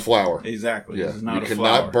is not a flower. Exactly. Yeah. It is not You a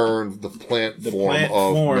cannot flower. burn the plant The form plant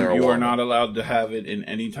of form, marijuana. you are not allowed to have it in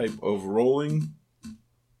any type of rolling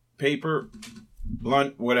paper,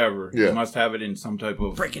 blunt, whatever. Yeah. You must have it in some type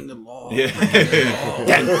of Breaking the law. Yeah.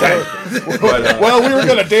 But, Well, we were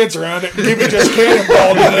going to dance around it and give you just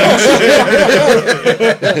cannonball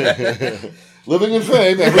to Living in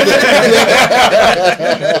fame every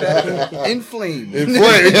day. In flame. In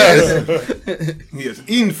flame, yes. he is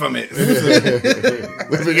infamous.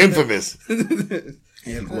 Living infamous.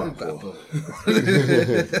 El guapo.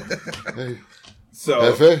 So,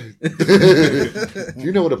 Hefe? Do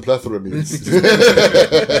you know what a plethora means? so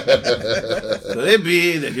it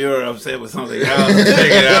be that you're upset with something else,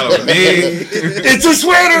 take it out on me. It's a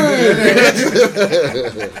sweater!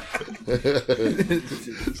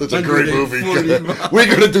 Such a great movie. We're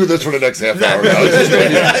going to do this for the next half hour. Now. It's just gonna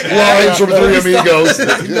be lines from Three Amigos.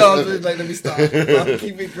 No, just like, let me stop. I'll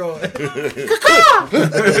keep it going.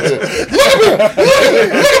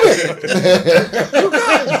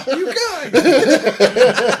 You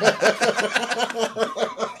guys.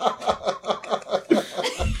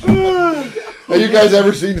 Have you guys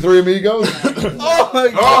ever seen Three Amigos? Oh my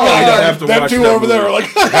I god. have to Them watch two that over there movie. are like,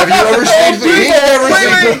 Have you ever seen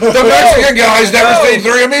the Mexican guy's never seen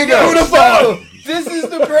Three Amigos? who'd have thought? This is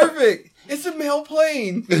the perfect. It's a male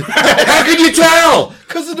plane. How can you tell?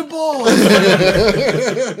 Because of the balls.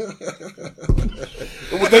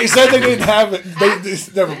 They said they didn't have it.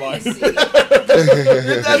 Never mind. That's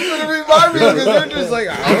what it reminded me of. Because they're just like,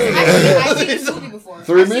 I don't know. I've seen this movie before.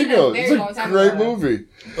 Three I've seen it a Amigos. very It's long a time great ago. movie.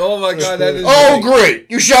 Oh my god, that is. Oh, great.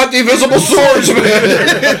 You shot the invisible swordsman.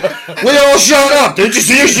 We all shot up. Didn't you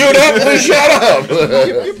see us shoot up? We shot up.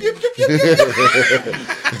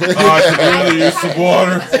 I could really use some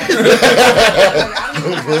water.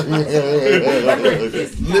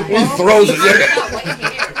 He throws it. Yeah.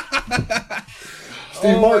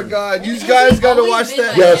 Steve Oh Martin. my God, you guys got to watch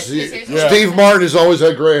that. Yes, Yeah. Steve Martin has always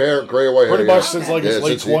had gray hair, gray or white hair. Pretty much since like his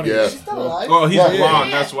late since he- 20s. yeah. He's still alive. Well, he's Yeah. blonde.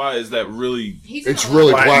 Yeah. That's why. Is that really? He's in It's a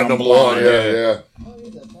really lot. platinum blonde. Yeah. Oh,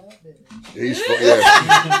 he's a bad bitch. He's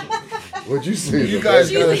yeah. What'd you say? You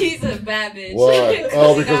guys got He's a bad bitch. Why?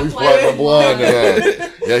 Oh, because he's platinum blonde.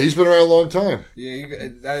 Yeah, he's been around a long time. Yeah,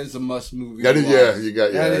 that is a must movie. That to is, watch. yeah, you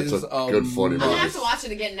got, yeah, That it's is a good funny I'm gonna have movie. to watch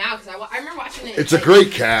it again now because I remember watching it. It's a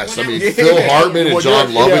great cast. I mean, Phil Hartman and Well,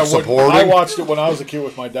 John yeah, Lovett when supporting. I watched it when I was a kid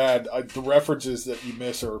with my dad. The references that you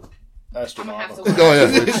miss are I'm gonna have to astronomical. watch Oh, yeah.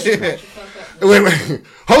 it. Wait.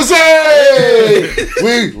 Jose!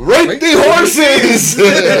 We raped the horses!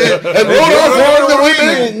 and rode off on the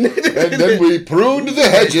women! And then we pruned the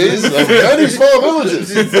hedges of many small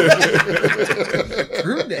villages.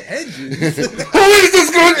 Prune the hedges. Who is this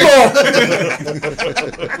good for?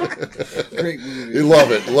 Great movie. You love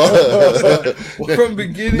it. From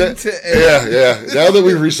beginning to end. Yeah. Now that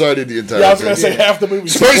we've recited the entire Yeah, I was going to thing. say half the movie.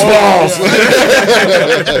 Spaceballs!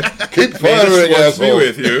 Yeah. Keep May the firing, sports be asshole.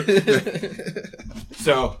 with you.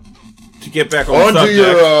 So, to get back on On the to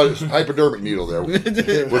subject, your hypodermic needle there with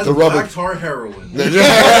That's the rubber. black tar heroin.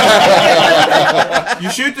 you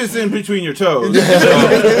shoot this in between your toes.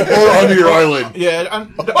 Or under your eyelid. Yeah,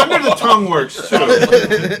 under the tongue works too.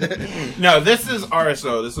 No, this is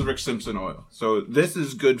RSO. This is Rick Simpson oil. So this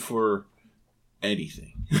is good for anything.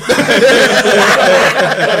 You want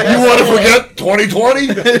to forget 2020?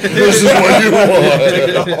 This is what you want.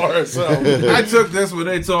 I took this when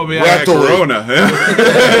they told me I had Rectally. corona.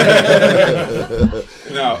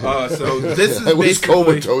 No, so this is I was basically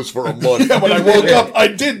comatose for a month. Yeah, when I woke up, I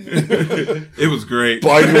didn't. it was great.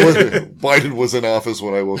 Biden was in office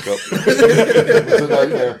when I woke up. It was a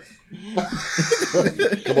nightmare.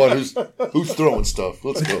 Come on, who's throwing stuff?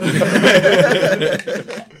 Let's go.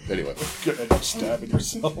 Anyway, Stabbing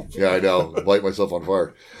yourself. yeah, I know. Light myself on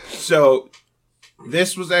fire. So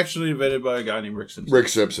this was actually invented by a guy named Rick Simpson. Rick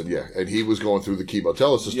Simpson, yeah, and he was going through the chemo.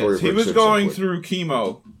 Tell us the story Yes, of he Rick was Simpson. going quick. through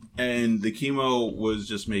chemo, and the chemo was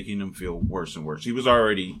just making him feel worse and worse. He was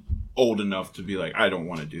already old enough to be like, I don't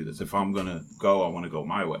want to do this. If I'm going to go, I want to go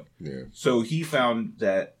my way. Yeah. So he found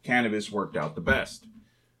that cannabis worked out the best.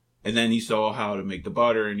 And then he saw how to make the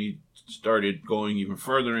butter, and he started going even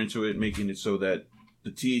further into it, making it so that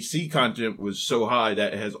the THC content was so high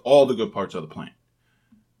that it has all the good parts of the plant.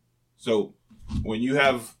 So when you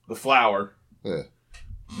have the flower, Yeah.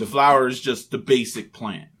 the flower is just the basic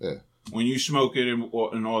plant. Yeah. When you smoke it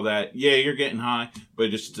and all that, yeah, you're getting high,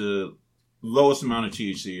 but it's the lowest amount of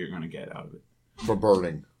THC you're going to get out of it. From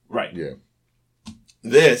burning. Right. Yeah.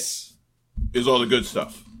 This is all the good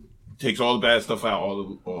stuff. Takes all the bad stuff out, all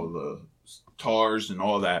the tars and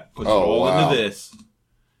all that, puts it all into this,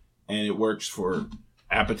 and it works for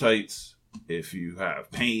appetites, if you have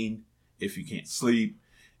pain, if you can't sleep,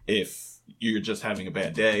 if you're just having a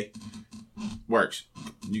bad day. Works.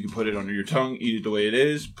 You can put it under your tongue, eat it the way it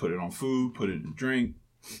is, put it on food, put it in a drink.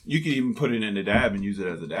 You can even put it in a dab and use it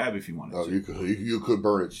as a dab if you wanted to. You could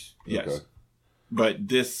burn it. Yes. Okay. But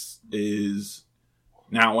this is...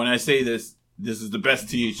 Now, when I say this is the best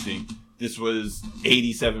THC. This was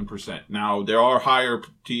 87%. Now, there are higher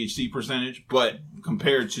THC percentage, but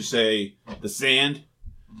compared to, say, the sand,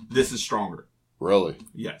 this is stronger. Really?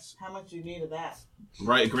 Yes. How much you need of that?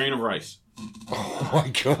 Right, a grain of rice. Oh, my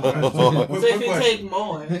God. So if you take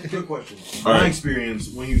more. Good question. All My right. experience,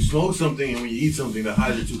 when you smoke something and when you eat something, the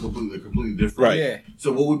highs are completely different. Right. Yeah.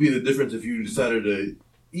 So what would be the difference if you decided to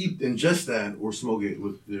ingest that or smoke it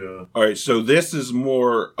with the... All right, so this is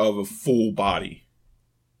more of a full body.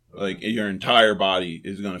 Like, your entire body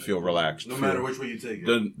is going to feel relaxed. No matter which way you take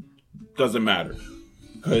it. Doesn't matter.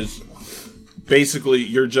 Because basically,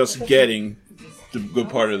 you're just getting the good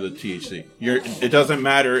part of the THC. It doesn't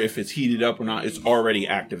matter if it's heated up or not. It's already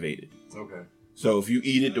activated. Okay. So if you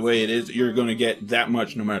eat it the way it is, you're going to get that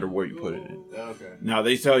much no matter where you put it in. Okay. Now,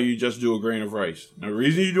 they tell you just do a grain of rice. Now, the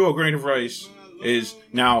reason you do a grain of rice is,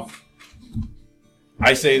 now,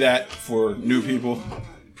 I say that for new people,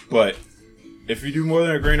 but if you do more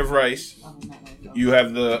than a grain of rice, you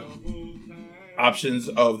have the options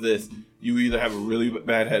of this. You either have a really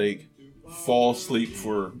bad headache, fall asleep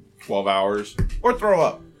for 12 hours, or throw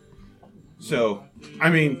up. So, I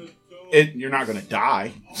mean, you're not going to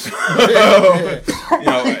die.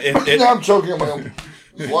 I'm choking on my own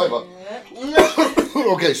saliva.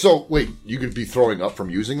 Okay, so wait, you could be throwing up from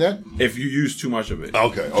using that? If you use too much of it.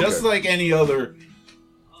 Okay. Just like any other...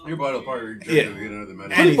 Your body will probably reject Yeah. it to get another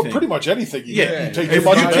medicine. Pretty much anything. You Yeah. take If too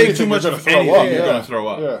much you of take anything, too much you're of going to throw anything, up. you're Yeah. going to throw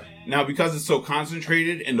up. Yeah. Now, because it's so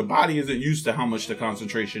concentrated and the body isn't used to how much the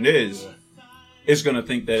concentration is, it's gonna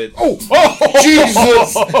think that it's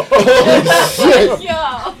Jesus! Oh, shit!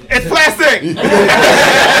 Yo. It's plastic.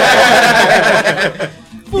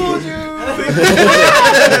 Fooled you.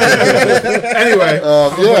 Anyway,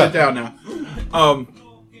 I'll put yeah. it down now.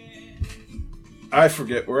 I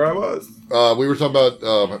forget where I was. We were talking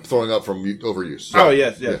about throwing up from overuse. So, Oh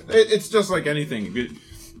yes. It's just like anything.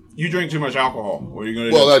 You drink too much alcohol. What are you going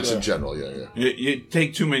to do? Well, that's in general, yeah. You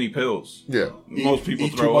take too many pills. Yeah. Most people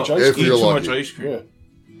eat throw too much up. ice If Eat you're too lucky. much ice cream. Yeah.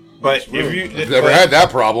 But if you I've never had that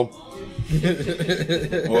problem.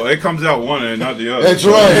 well, it comes out one and not the other. That's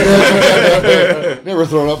right. Never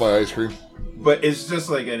thrown up my ice cream. But it's just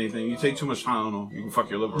like anything. You take too much Tylenol, you can fuck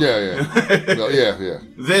your liver. Yeah. No, yeah.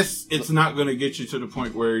 This, it's not going to get you to the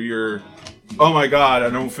point where you're, oh my God, I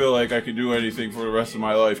don't feel like I could do anything for the rest of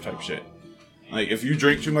my life type shit. Like, if you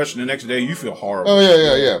drink too much and the next day you feel horrible.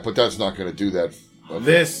 Oh, yeah. But that's not going to do that.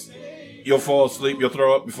 This, you'll fall asleep, you'll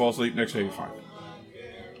throw up, you fall asleep, next day you're fine.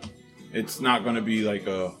 It's not going to be like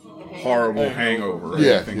a horrible hangover or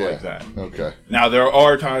anything like that. Okay. Now, there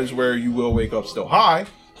are times where you will wake up still high,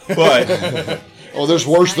 but... Oh, there's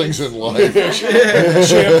worse things in life.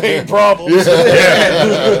 Champagne problems.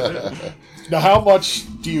 Yeah. Now, how much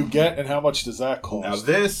do you get, and how much does that cost? Now,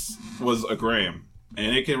 this was a gram,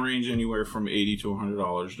 and it can range anywhere from $80 to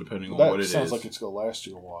 $100, depending on that what it is. sounds like it's going to last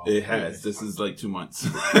you a while. It has. This is like 2 months.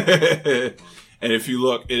 And if you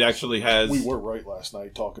look, it actually has... We were right last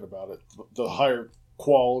night talking about it. The higher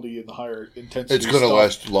quality and the higher intensity It's going to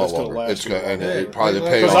last a lot it's gonna longer. last It's going you a to, while. and it probably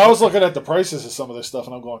pay Because off. I was looking at the prices of some of this stuff,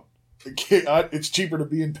 and I'm going, it's cheaper to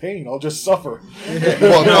be in pain. I'll just suffer.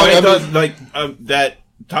 Well, No, I it mean- does. Like, that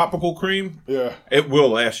topical cream, Yeah. it will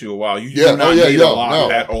last you a while. You Yeah, do not need a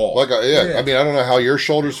lot at all. Like, I mean, I don't know how your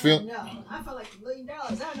shoulders feel. No, I felt like $1 million.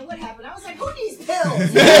 I don't know what happened. I was like, who needs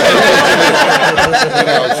pills?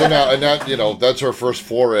 So now, and that, that's her first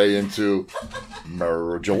foray into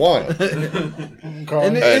marijuana. And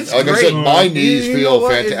And it's like I great. said, my knees You know feel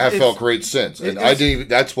what? fantastic. I It's- felt great since, and I it's- didn't. Even,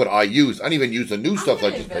 that's what I use. I didn't even use the new stuff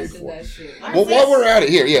I just paid Invest in for. that shit. Well, while we're at it,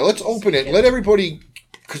 here, let's open it. Let everybody,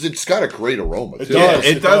 because it's got a great aroma. It Too. does.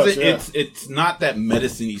 It doesn't. yeah. It's not that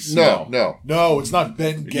medicine-y smell. No, No, it's not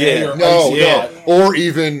Ben Gay Yeah. or no, Icy Yeah. Hot. no, or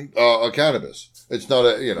even a cannabis. It's not a No.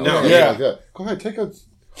 anything Yeah. like that. Go ahead, take a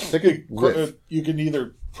whiff. You can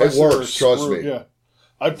either press works, or trust screw- me. Yeah.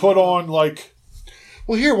 I put on like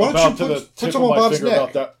Well, here, why about don't to you the put tip some of on my Bob's finger neck?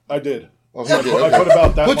 about that. I did. Oh, you did, I okay. put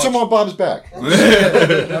about that Put much. some on Bob's back.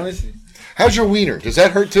 Let me see. How's your wiener? Does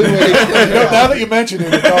that hurt too? Now that you mention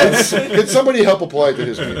it, it does. Can somebody help apply it to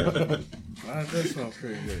his wiener? That smells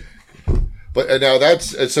pretty good. But now it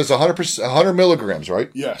says 100%, 100 milligrams, right?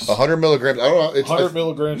 Yes. 100 milligrams. I don't know. It's 100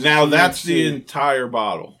 milligrams. Now of that's the THC. entire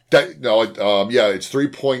bottle. it's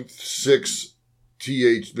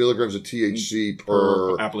 3.6 milligrams of THC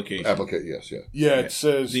per application. Yes, yeah. Yeah, it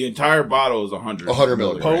says The entire bottle is 100. 100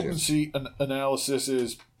 milligrams. potency analysis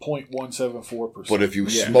is 0.174%. But if you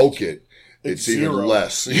Yeah. smoke it, it's It's even zero.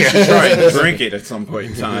 less. You should try and drink it at some point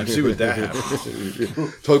in time. See what that happens.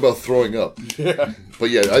 Talk about throwing up. Yeah. But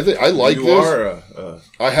yeah, I like You this. are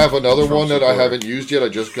I have another Trump one that I supporter. haven't used yet. I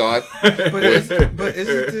just got. But isn't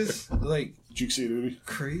this like Did you see it, Udi?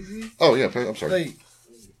 crazy? Oh yeah, I'm sorry. Like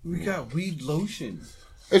we got weed lotion.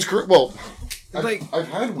 It's well. Like I've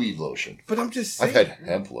had weed lotion. But I'm just I've saying. had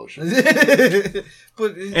hemp lotion.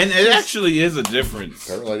 But And it actually is a difference.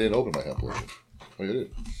 Apparently, I didn't open my hemp lotion. Oh, you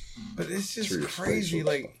did. But it's Through just your crazy, face.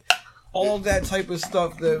 like all that type of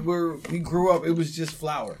stuff that we grew up. It was just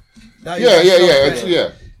flour. Now you Yeah, got yeah, stuff yeah. that- It's,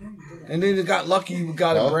 yeah. And then you got lucky. You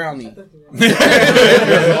got Huh? a brownie. Oh,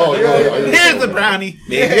 yeah. Here's the brownie.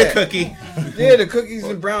 Maybe a cookie. Yeah, the cookies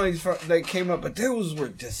and brownies that came up, but those were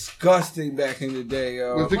disgusting back in the day.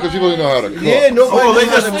 Well, because people didn't know how to cook. Yeah, nobody. Oh, they knew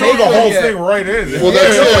how just to threw make the them whole yet. thing right in. Well,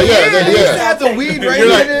 that's They used to yeah. have the weed right You're in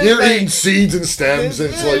like it. you're like, eating seeds and stems, and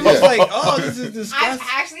it's like it was yeah. like, oh, this is I disgusting.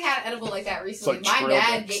 actually had an edible like that recently. like My trail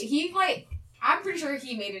dad, mix. I'm pretty sure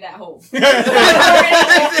he made it at home. I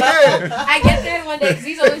get there one day because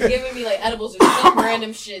he's always giving me like edibles or some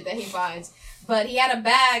random shit that he finds. But he had a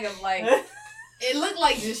bag of like, it looked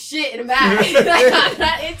like just shit in a bag.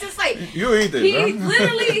 It's just like, You eat this, he huh?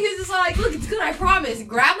 literally, he's just like, look, it's good, I promise.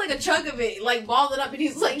 Grab like a chunk of it, like balled it up, and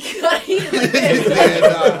he's like, you gotta eat it like this.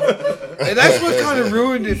 And that's what kind of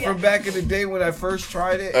ruined it from back in the day when I first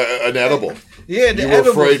tried it. An edible. Yeah, the You were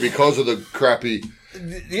edible. afraid because of the crappy.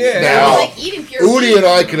 Yeah. Now, Like eating pure Udi weed. and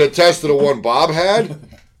I can attest to the one Bob had.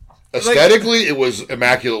 Aesthetically, it was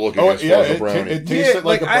immaculate looking as far as a brownie. It tasted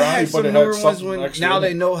like a brownie, I had some but it newer had ones something when extra. now in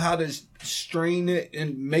they it. know how to strain it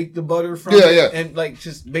and make the butter from Yeah, it, yeah. and like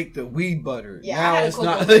just make the weed butter. Yeah, now I had a it's Cocoa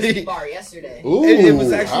not. Puffs bar yesterday. Ooh, it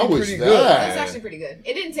was actually how was pretty that? good. It was actually pretty good.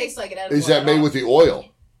 It didn't taste like an edible. Is that at made all. with the oil?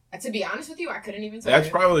 To be honest with you, I couldn't even tell That's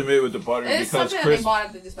you. probably made with the butter It's because something that they Chris. bought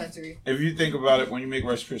at the dispensary. If you think about it, when you make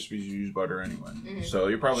Rice Krispies, you use butter anyway. Mm-hmm. So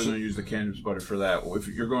you're probably going to use the cannabis butter for that. Well, if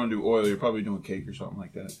you're going to do oil, you're probably doing cake or something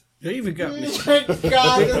like that. They even got they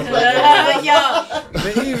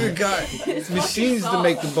even got machines to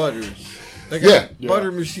make the butters. They got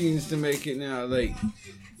butter machines to make it now. Like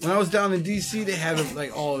when I was down in DC, they had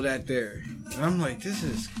like all of that there, and I'm like, this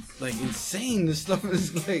is like insane. This stuff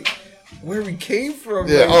is like where we came from.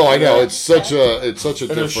 Yeah. Like, Oh, I know. It's such a in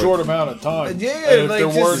different. a short amount of time. Yeah, and if like, there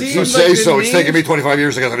just weren't, see- You It's say like so. the It's taken me names- 25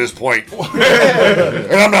 years to get to this point,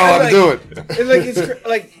 and I'm not allowed to do it. And like it's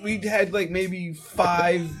like we had like maybe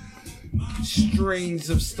 5 strains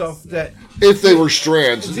of stuff that If they were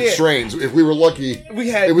strains, Yeah. if we were lucky, we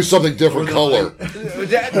had. it was something different color.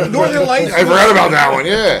 Northern Lights. I forgot about that one.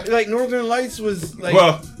 Yeah. Like Northern Lights was like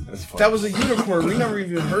that's funny. that was a unicorn. We never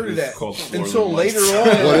even heard of It's that called until Northern later Lights.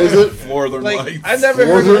 on. What is it? Northern Like Lights. I never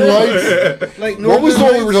Northern heard of Lights? Like What was the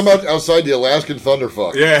one we were Northern talking about outside the Alaskan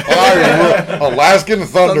Thunderfuck? Yeah. Alaskan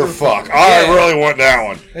Thunderfuck. I Yeah. really want that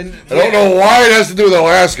one. And I don't know why it has to do with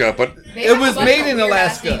Alaska, but They It have a was bunch made of in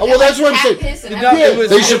weird-ass Alaska. things. Oh, well, that's Like what I'm cat saying. piss and No, everything. it was-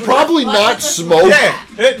 they should probably not smoke Yeah,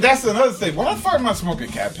 that's another thing. Why the fuck am I smoking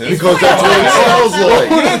cat piss? because that's what it sounds like.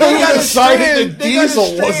 They got a decided strand- that they got a diesel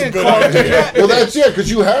strand was a good called idea. cat- Well, that's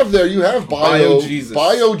because you have Bio Jesus.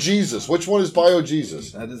 Bio Jesus. Which one is Bio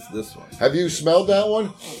Jesus? That is this one. Have you smelled that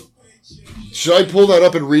one? Should I pull that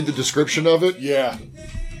up and read the description of it? Yeah,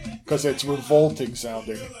 because it's revolting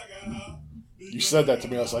sounding. You said that to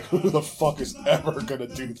me. I was like, who the fuck is ever gonna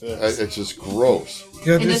do this? It's just gross.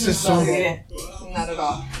 Yo, It this doesn't is smell so. good. Not at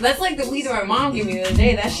all. That's like the weed that my mom gave me the other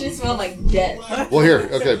day. That shit smelled like death. Well, here,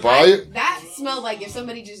 okay, Bio. That smelled like if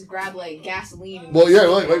somebody just grabbed like gasoline. And Well, yeah,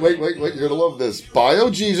 wait. You're gonna love this. Bio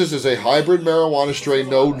Jesus is a hybrid marijuana strain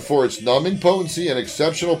known for its numbing potency and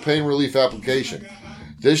exceptional pain relief application.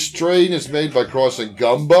 This strain is made by crossing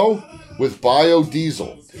gumbo with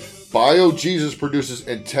biodiesel. Bio Jesus produces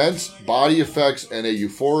intense body effects and a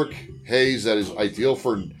euphoric haze that is ideal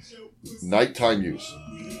for nighttime use.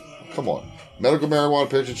 Come on. Medical marijuana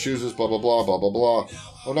patient chooses blah, blah, blah, blah, blah, blah.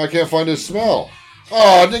 Oh, now I can't find his smell.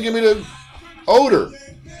 Oh, it didn't give me the odor.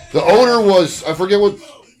 The odor was, I forget what,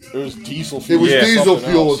 It was diesel it fuel. was diesel something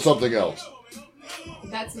fuel and else. something else.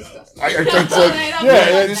 That's disgusting. I think like,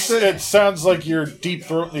 Yeah, it sounds like you're deep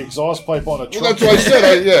throating the exhaust pipe on a truck. well, that's what I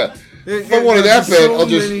said. Yeah. If I wanted that bad, I'll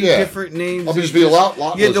just, many yeah. different names. I'll just be a lot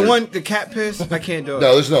Yeah, the lizard. one, the cat piss. I can't do it.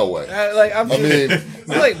 No, there's no way. Like I'm I mean,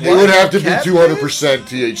 like, it would have to be cat 200%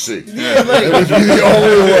 THC. Yeah, like, It would be the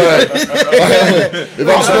only way. If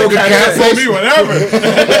I'm smoking cat Tell piss, me whatever.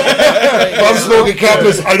 if I'm smoking cat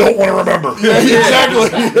piss, I don't want to remember. Exactly.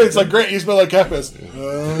 It's like, great, you smell like cat piss.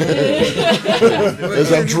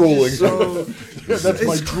 As I'm drooling. So, That's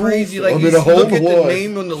my it's crazy. Like I'm you in a just look home at the wide.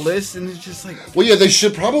 name on the list, and it's just like, Well, yeah, they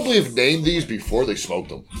should probably have named these before they smoked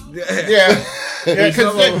them. Yeah,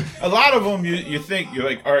 because a lot of them you think you're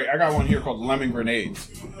like, all right, I got one here called lemon grenades.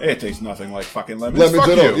 It tastes nothing like fucking lemons. Lemons Fuck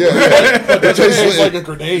in you. them, yeah. It tastes like a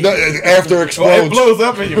grenade. After it Well, it explodes. blows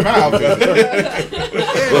up in your mouth.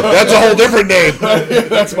 That's a whole different name.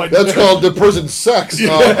 That's my. That's called the prison sex. I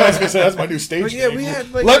was gonna say that's my new stage. But yeah, name. we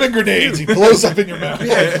had like lemon grenades. He blows up in your mouth. we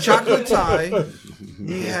had chocolate tie,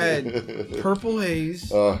 we had purple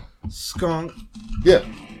haze, skunk. Yeah.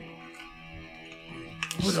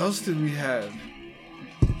 What else did we have?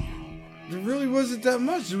 There really wasn't that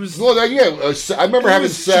much. It was Well, I remember having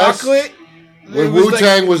Cess. chocolate. When It was Wu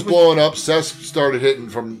Tang like- was blowing up, Cess started hitting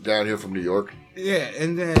from down here from New York. Yeah,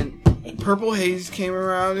 and then purple haze came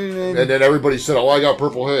around, and And then everybody said, "Oh, I got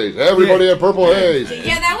purple haze." Everybody had purple haze.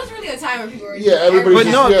 Yeah, that was really a time when people were. Yeah, everybody but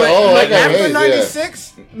just, no, yeah, but oh, I like got after haze, yeah.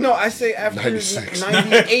 '96, no, I say after 96.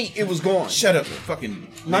 '98, it was gone. Shut up, fucking.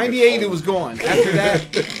 '98, it was gone. After that,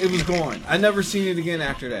 it was gone. I never seen it again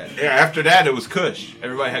after that. Yeah, after that it was Kush.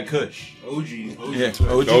 Everybody had Kush. OG. Yeah, Kush.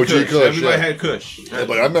 OG Kush. Kush, Everybody yeah. had Kush. Yeah,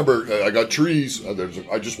 but I remember I got trees. I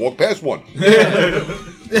just walked past one.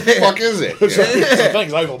 The fuck is it? Yeah,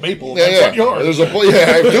 Things I have a maple in yeah. my front yard. There's a I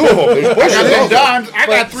have 2 of them. There's I bushes. got also. dimes. I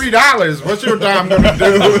got $3. What's your dime gonna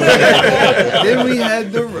do? Then we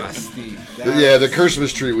had the rusty. Yeah, the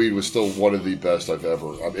Christmas tree weed was still one of the best I've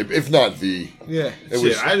ever, if not the. Yeah. It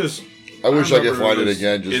was. Shit, I wish I could remember find it was-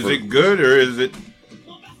 again. Just is for, it good or is it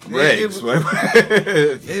regs?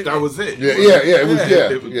 That was it. Yeah. It was.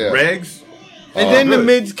 It was Yeah. regs. And then the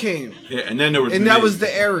mids came. Yeah, and then there was and the that mids. was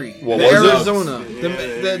the Airy. What the was it? Arizona.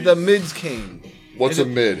 The mids came. What's a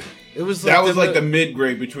mid? It was that was like the mid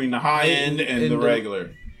grade between the high end and the the-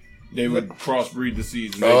 regular. They would crossbreed the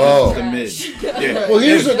seeds. And Oh. the mid. Yeah. Well,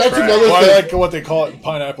 that's another Well, I thing. like what they call it in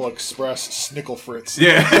Pineapple Express, Snickle Fritz.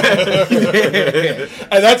 Yeah.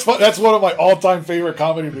 And that's one of my all-time favorite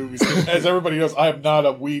comedy movies. As everybody knows, I am not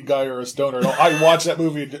a weed guy or a stoner at all. I watch that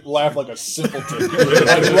movie and laugh like a simpleton.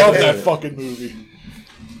 I love that fucking movie.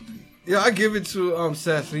 Yeah, I give it to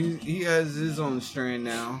Seth. He has his own strand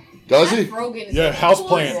now. Does he? Yeah,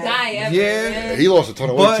 Houseplant. Yeah. He lost a ton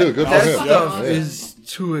of weight But too. Good for that him. stuff Yeah. is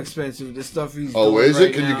too expensive. The stuff he's Oh, doing is right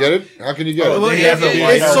it? Can now. you get it? How can you get it? Well,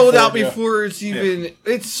 it's sold out before it's even.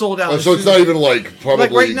 It's sold out. Oh, so it's not even like probably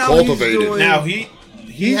Like right now, cultivated. Now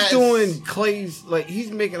he's doing clays. Like he's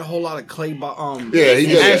making a whole lot of clay. Yeah, he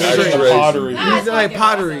does ashtrays. pottery. He's like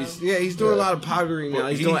potteries. Yeah, he's doing a lot of pottery now.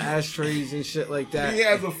 He's doing ashtrays and shit like that. He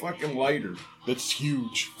has a fucking lighter. That's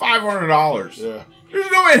huge. $500. Yeah.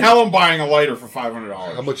 There's no way in hell I'm buying a lighter for $500.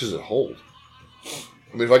 How much does it hold?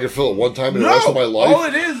 I mean, if I could fill it one time in the rest of my life. All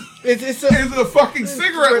it is it's a fucking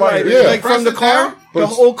cigarette lighter. Yeah. Like from the Press it car, down, but the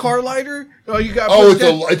it's- whole car lighter. Oh, you got. Oh, put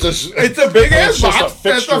that- It's a big ass It's just a box.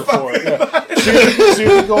 fixture for it. Yeah. So you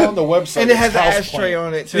can go on the website. and it has an it's ashtray Houseplant.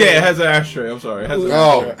 on it too. Yeah, it has an ashtray. I'm sorry. It has an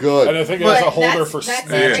Oh, ashtray. good. And I think it But has a holder for that's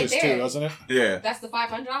snatches right there. too, doesn't it? Yeah. That's the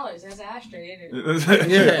 $500. There's an ashtray in it.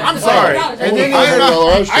 Yeah. I'm sorry. $500. And then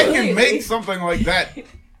I can make something like that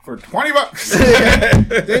for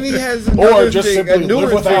 $20. Then he has another Or just thing, simply a newer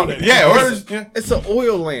live without thing. it. Yeah, or It's an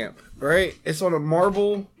oil lamp, right? It's on a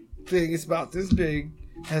marble thing. It's about this big.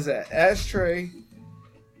 Has an ashtray,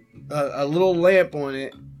 a little lamp on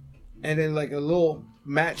it, and then like a little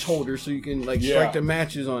match holder so you can like Yeah. strike the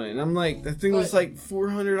matches on it. And I'm like, that thing was like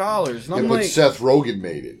 $400. And Yeah, I'm but like, Seth Rogen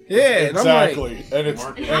made it. yeah, and Exactly. I'm like, And it's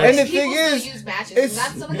and the thing People is, still use matches. it's- Is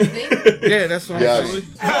that still like a thing? yeah, that's what Yes.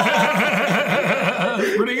 I'm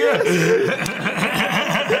saying. pretty good.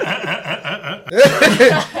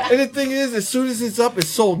 And the thing is, as soon as it's up, it's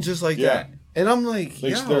sold just like Yeah. that. And I'm like, their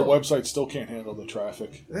yo, website still can't handle the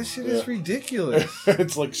traffic. that shit is ridiculous.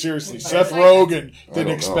 It's like seriously, Seth Rogen don't didn't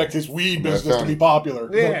know. expect his weed I business to found be it. popular.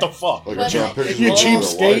 Yeah. What the fuck? Like But a John Pictures you logo cheapskate.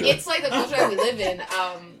 with a lighter. It's like the culture that we live in.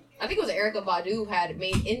 I think it was Erykah Badu had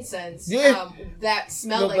made incense Yeah. that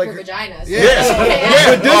smelled Looked like like her vagina. So Yeah.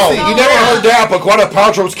 Yeah. Oh, you never heard that, but Gwyneth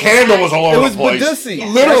Paltrow's candle was all It over was the place.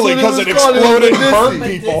 Badussi. Literally, That's because what it was called. exploded and was burned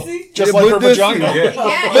Badussi. people, just Yeah, like her Badussi. vagina. Yeah.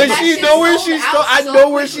 Yeah, But that she shit know where sold she out stole. I so know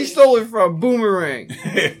where she quickly. stole it from. Boomerang.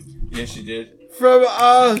 Yeah, she did. From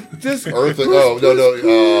this Earth. Oh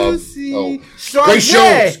no. Pussy. Oh, Strange. Grace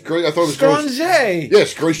Jones. I thought it was Grace. Strange.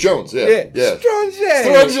 Yes, Grace Jones. Yeah. Yeah. Strange.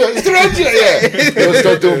 Strange. Yeah. Let's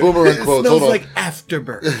start doing boomerang It quotes. smells Hold on. like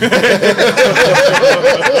afterbirth.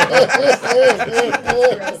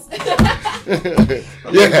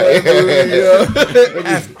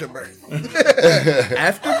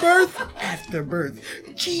 Afterbirth. Afterbirth.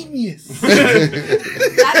 Genius.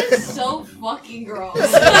 That is so fucking gross.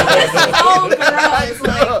 That is so gross.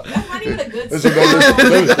 Like, that's not even a good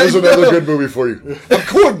There's another good movie for you.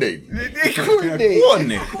 Coordinate.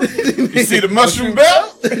 Coordinate. You see the mushroom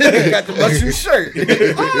belt? Got the mushroom shirt.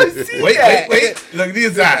 Wait. Look at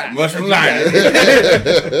this eye. Mushroom line.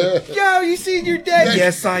 Yo, you seen your dad?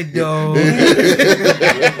 Yes, I do.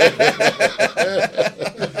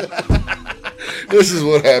 This is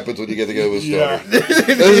what happens when you get together with Stoner.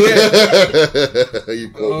 You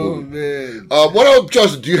quote Oh movie. man. What else,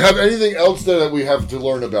 Justin? Do you have anything else that we have to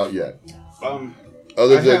learn about yet?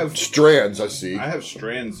 Other I than have- strands, I see. I have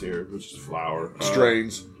strands here, which is flower.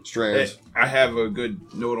 Strands. I have a good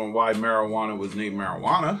note on why marijuana was named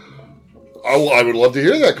marijuana. Oh, I would love to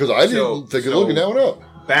hear that because I didn't So- think of so- looking that one up.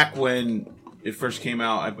 Back when it first came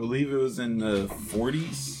out, I believe it was in the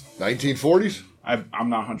 40s. 1940s? I'm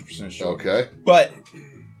not 100% sure. Okay. But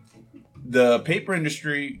the paper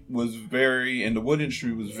industry was and the wood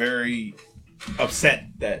industry was very upset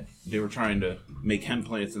that they were trying to make hemp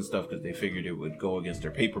plants and stuff because they figured it would go against their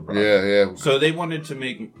paper product. Yeah. So they wanted to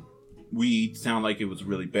make weed sound like it was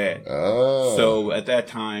really bad. Oh. So at that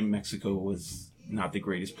time, Mexico was not the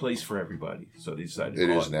greatest place for everybody. So they decided to It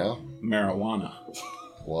call is now? marijuana.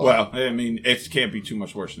 Wow. Well, I mean, it can't be too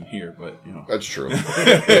much worse than here, but, you know. That's true.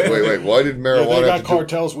 Wait. Why did marijuana They got have to do...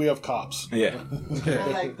 cartels, we have cops. Yeah. I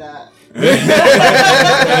like that.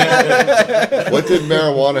 What did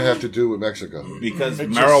marijuana have to do with Mexico? Because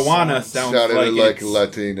It just marijuana sounds sounded like like it's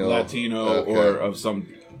Latino. Okay. Or of some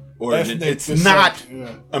origin. Ethnic It's descent, not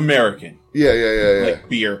yeah. American. Yeah. Like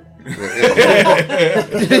beer.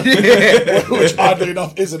 Which oddly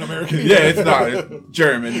enough isn't American. Yeah, it's not. It's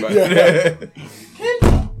German, but. Yeah.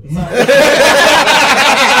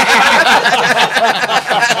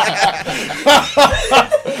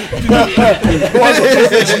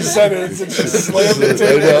 She said it and she slammed the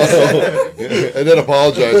table. And then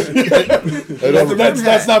apologize.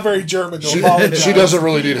 That's not very German to apologize. She doesn't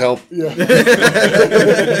really need help. Yeah.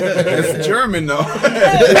 It's German though.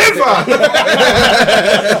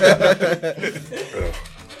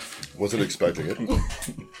 Wasn't expecting it.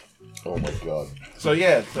 Oh my god. So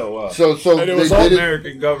yeah, so and it was all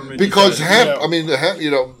American government because decided, hemp. I mean, the hemp.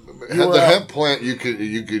 The hemp plant you could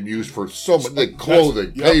use for so much, like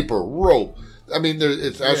clothing, paper, rope. I mean,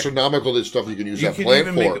 it's astronomical. This stuff you can use that plant for. You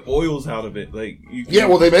can even make oils out of it. Like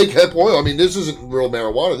well, they make hemp oil. I mean, this isn't real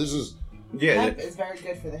marijuana. This is hemp is very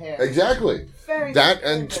good for the hair. Exactly. Very that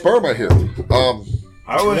good. And sperm. I hear.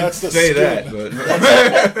 I wouldn't say that, but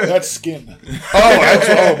that's skin.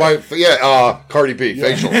 Cardi B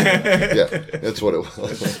facial. Yeah, that's what it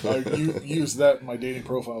was. You use that in my dating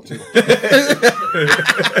profile too.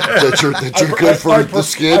 that you're good for the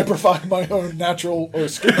skin. I provide my own natural or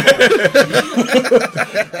skin.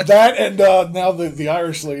 That and now the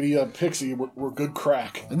Irish lady Pixie were good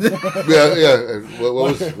crack. Yeah.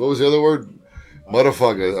 What was the other word?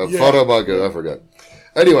 Motherfucker, motherfucker. I forgot.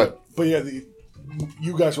 Anyway, but yeah,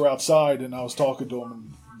 you guys were outside, and I was talking to them,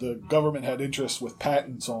 and the government had interest with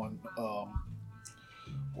patents on.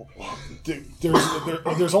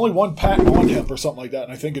 There's only one patent on hemp or something like that,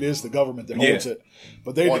 and I think it is the government that holds it.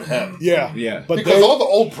 But they on hemp, yeah. But because all the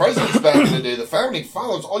old presidents back in the day, the founding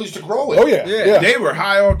fathers all used to grow it. Oh yeah. They were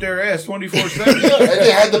high off their ass 24/7. And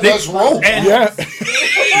they had the best rope. They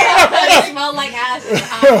smelled like ass.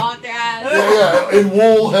 High off their ass. Yeah, in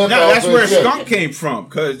wool hemp. No, that's where skunk came from,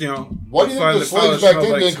 because why do you think the slaves back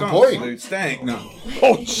then didn't complain? They stank. No.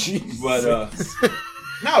 Oh jeez. But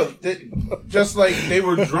no, just like they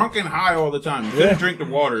were drunk and high all the time. You couldn't drink the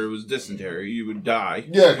water; it was dysentery. You would die.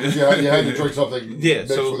 Yeah, because you had to drink something mixed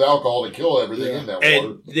with alcohol to kill everything in that water.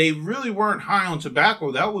 And they really weren't high on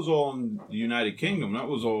tobacco. That was all in the United Kingdom. That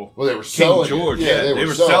was all. Well, they were King selling George. It. Yeah, they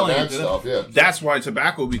were selling that it stuff. Yeah, that's why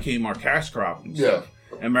tobacco became our cash crop. And stuff,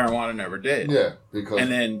 and marijuana never did. Yeah, because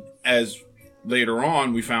and then as later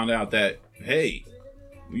on we found out that hey,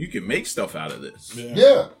 you can make stuff out of this.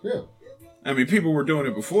 Yeah. I mean, people were doing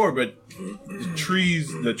it before, but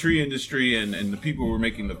the tree industry and the people who were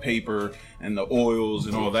making the paper and the oils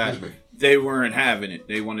and all that, they weren't having it.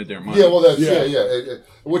 They wanted their money. Yeah, well, that's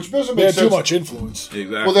which doesn't make sense. They had too much influence.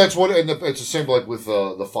 Exactly. Well, that's what, and it's the same like with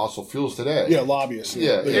the fossil fuels today. Yeah, lobbyists.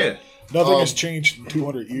 Yeah. Nothing has changed in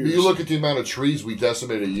 200 years. You look at the amount of trees we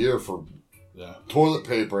decimate a year for toilet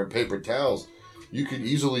paper and paper towels. You could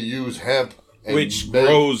easily use hemp, which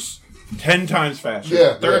grows 10 times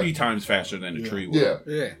faster, 30 times faster than a tree will.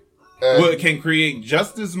 Yeah. Well, it can create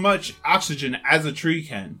just as much oxygen as a tree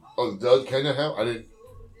can. Oh, can it have?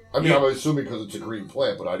 I'm assuming because it's a green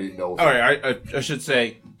plant, but I didn't know. All right, I should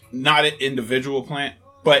say not an individual plant,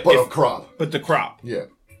 but a crop. But the crop. Yeah.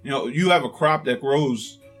 You have a crop that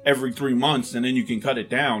grows every 3 months, and then you can cut it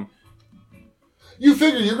down. You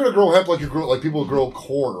figure you're going to grow hemp like people grow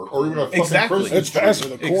corn or even a fucking Christmas tree. It's faster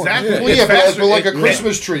than corn. Exactly. Well, but like a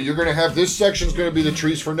Christmas tree, you're going to have this section's going to be the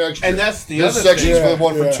trees for next year. And that's the this other section's thing. for the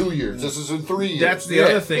one for 2 years. This is in 3 years. That's the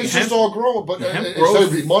other thing. It's just all growing, but instead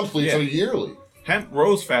of be monthly, it's yearly. Hemp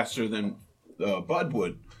grows faster than bud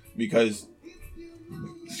would because,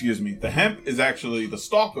 the hemp is actually the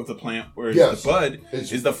stalk of the plant, whereas the bud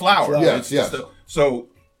is the flower. So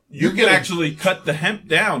you can actually cut the hemp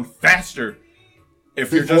down faster.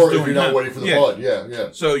 If you're not waiting for the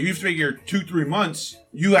bud, So you figure 2-3 months,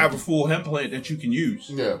 you have a full hemp plant that you can use.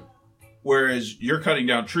 Yeah. Whereas you're cutting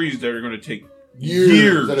down trees that are going to take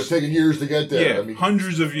years. That have taken years to get there. Yeah, I mean,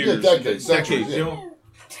 hundreds of years. Yeah, decades.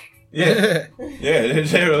 Yeah.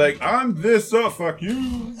 They were like, I'm this, fuck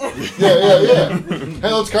you. Yeah.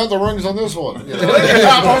 Hey, let's count the rungs on this one.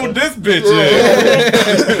 How old this bitch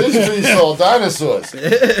is. This tree saw dinosaurs. You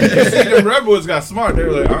see, the Redwoods got smart. They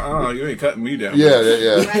were like, you ain't cutting me down.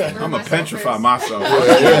 Yeah. I'm going to petrify myself.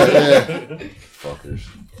 Yeah. Fuckers.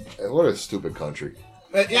 What a stupid country.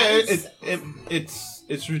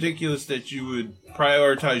 It's ridiculous that you would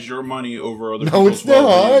prioritize your money over other people's people's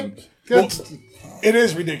well-being. It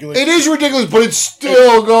is ridiculous. It is ridiculous, but it's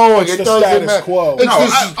still going. It doesn't matter. Quo.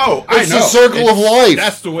 It's the circle of life.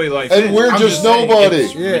 That's the way life is. And we're just nobody.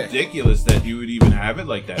 It's ridiculous that you would even have it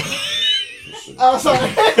like that.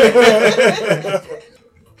 Sorry.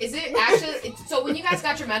 Is it actually... So when you guys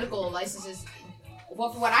got your medical licenses...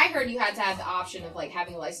 Well, from what I heard, you had to have the option of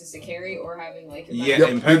having a license to carry or having your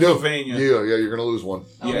in Pennsylvania. You're gonna lose one.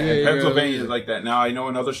 In Pennsylvania is like that. Now I know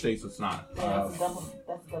in other states it's not. That's a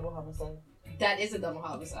double homicide. That is a double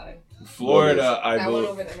homicide. Florida, I That went believe.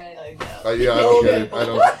 over their head. Yeah, I don't get it. I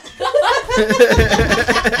don't.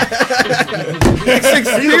 It's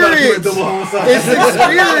experience. It's You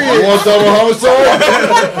want double homicide?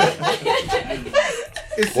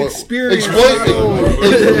 It's experience.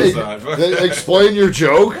 Explain your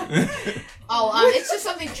joke. Oh, it's just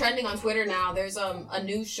something trending on Twitter now. There's a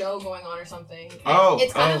new show going on or something. And Oh,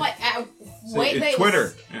 it's kind of like way it's they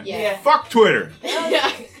Twitter. Yeah. Fuck Twitter.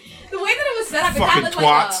 Yeah. The way that it was set up, it Fucking kind of looked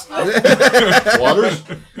twats. Waters?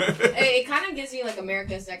 It kind of gives you like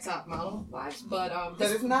America's Next Top Model vibes, but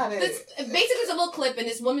it's not it. Basically, it's a little clip, and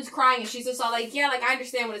this woman's crying, and she's just all like, "Yeah, like I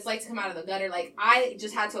understand what it's like to come out of the gutter. Like I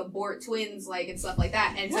just had to abort twins, like and stuff like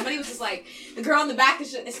that." And somebody was just like, the girl in the back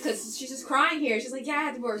is because she's just crying here. She's like, "Yeah, I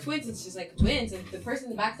had to abort twins," and she's like, "Twins," and the person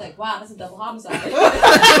in the back's like, "Wow, that's a double homicide."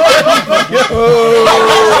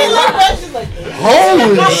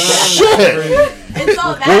 Holy shit! And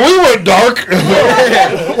so that, Well, we went dark.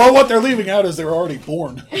 Well, what they're leaving out is they were already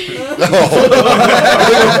born. They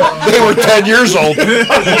were 10 years old.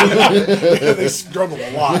 They struggled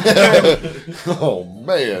a lot. Oh,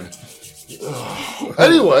 man.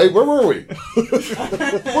 Anyway, where were we?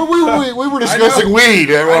 We were discussing weed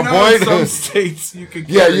at one point. In some states you can.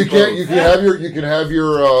 Yeah, carry you both. You can have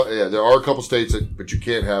your. Yeah, there are a couple states but you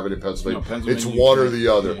can't have it in Pennsylvania. No, Pennsylvania It's you one can. or the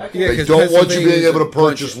other. Yeah, They 'cause don't want you being Pennsylvania's able to a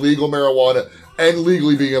bunch purchase legal marijuana and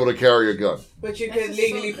legally being able to carry a gun. But you could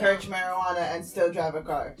legally purchase marijuana and still drive a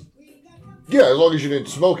car. Yeah, as long as you didn't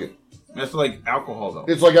smoke it. That's like alcohol, though.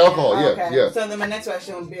 It's like alcohol. Yeah, Okay. yeah, So then my next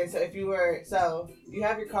question would be: so if you were, you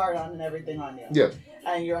have your card on and everything on you, yeah,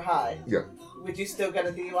 and you're high, yeah. would you still get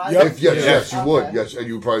a DUI? Yep. Yes, you would. Okay. Yes, and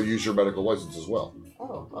you would probably use your medical license as well.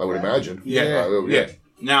 Oh, I would okay. imagine. Yeah. Yeah.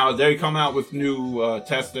 Now they come out with new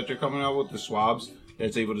tests that they're coming out with, the swabs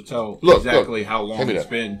that's able to tell Look, exactly how long Hand me it's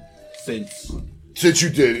that. been since. Since you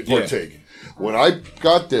did Yeah. partake. When I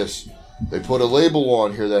got this, they put a label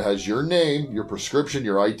on here that has your name, your prescription,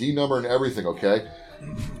 your ID number, and everything, okay?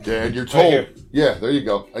 And you're told, here. yeah, there you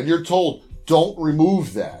go. And you're told, don't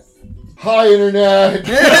remove that. Hi, Internet.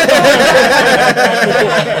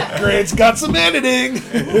 Grant's got some editing.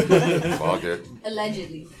 Fuck it.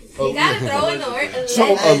 allegedly. You gotta throw in the word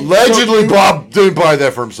So, Allegedly, Bob didn't buy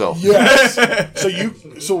that for himself. Yes.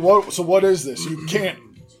 So what is this?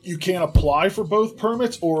 You can't apply for both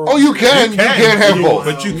permits, or Oh, you can. You can have both.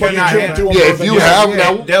 But you But you cannot. can't do them Yeah, both if you at have once.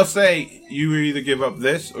 now. They'll say you either give up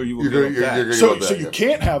this or you will You're give gonna- up that. you're gonna- So about that, you yeah.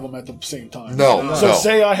 can't have them at the same time. No, So no.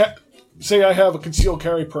 say I have a concealed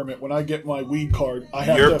carry permit. When I get my weed card, I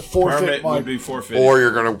have Your to forfeit permit my. would be forfeited. Or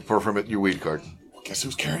you're going to permit your weed card. Guess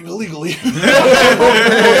who's carrying illegally?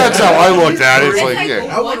 Well, that's how I looked at it. It's like,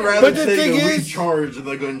 yeah. I would rather But the take thing a is- weed charge than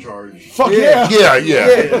a gun charge. Fuck yeah. Yeah,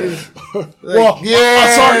 yeah. Well,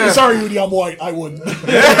 Yeah. sorry, Rudy, I'm white. I wouldn't.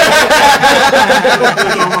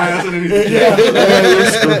 Yeah, you're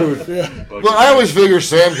screwed. Well, I always figure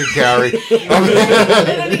Sam can carry.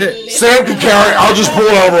 Sam can carry. I'll just pull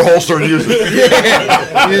it out of her holster and use it.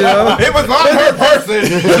 You know? It was on her person.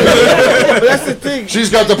 But that's the thing. She's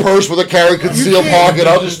got the purse with a carry concealed pocket.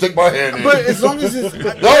 I'll just stick my hand in. But as long as it's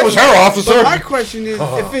No, it was her, officer. But my question is,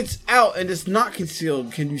 if it's out and it's not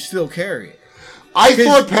concealed, can you still carry it? I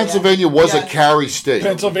thought Pennsylvania was a carry state.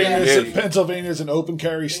 Pennsylvania's an open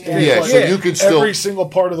carry state. Yeah, but so you can still. every single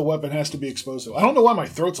part of the weapon has to be exposed to. I don't know why my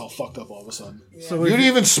throat's all fucked up all of a sudden. So You didn't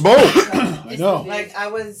even smoke. I know. Like I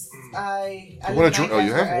wanna live drink- in oh,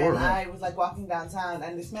 you have Lancaster, water, and huh? I was like walking downtown,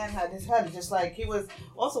 and this man had his head just like he was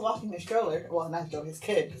also walking his stroller. Well, not stroller, his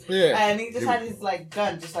kid. Yeah. And he just had his like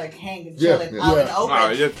gun just like hanging, Yeah, chilling yeah. out in Yeah. the open. Oh,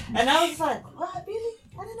 yeah. And I was just like, what, really?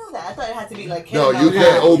 I didn't know that. I thought it had to be like No, hidden you out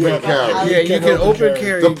can't loud. open But carry. I- Yeah, you can open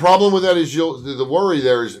carry. The problem with that is the worry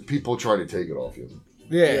there is people trying to take it off you.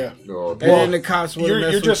 Yeah. No, And then the cops will you're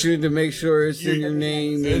mess with just- you to make sure it's in you- your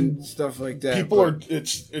name and stuff like that. People are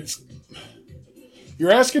it's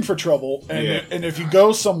you're asking for trouble, and Yeah. and if you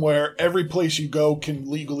go somewhere, every place you go can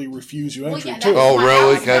legally refuse you Well, entry yeah, too. Oh,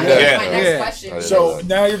 really? Can That's they? my next Yeah. question. So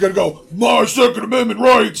now you're gonna go, my Second Amendment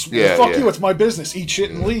rights. Well, Yeah, fuck yeah. you. It's my business. Eat shit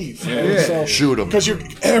and leave. Yeah. So, Shoot 'em. because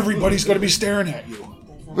everybody's gonna be staring at you.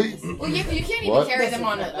 Well, you can't even What? carry them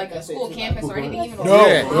on a school campus or anything. Even No.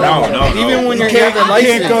 Yeah. No. Even when you can't, have a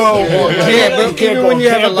license. can't go. Even when you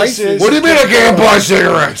have a license. What do you mean I can't buy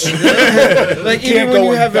cigarettes? Like You even can't when go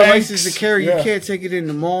you in have a banks. license to carry, Yeah. you can't take it in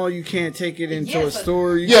the mall. You can't take it into Yeah, a but-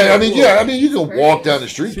 store. You Yeah, can't- I mean, you can walk down the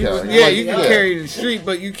street carrying. Yeah, Like, you can carry it in the street,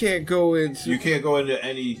 but you can't go into. You can't go into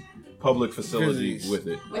any public facility Facilities. with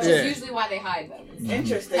it. which Yeah. is usually why they hide them.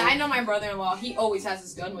 Interesting. I know my brother-in-law. He always has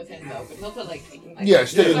his gun with him though, but he'll put like Yeah,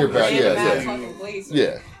 stick it in your some back, random yeah, ass yeah. fucking place.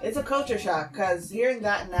 Yeah. It's a culture shock because hearing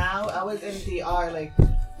that now, I was in DR like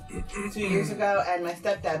 2 years ago, and my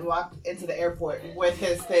stepdad walked into the airport with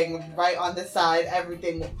his thing right on the side,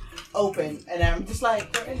 everything open, and I'm just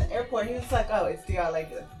like, we're in the airport. He was like, oh, it's DR like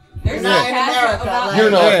this. There's not in America. Like,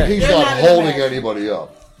 You're not. He's you're not in holding America. anybody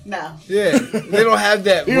up. No. Yeah, they don't have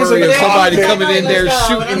that He was worry like, of somebody yeah, coming in there let's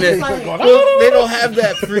go. shooting And it. I'm just like, Well, they don't have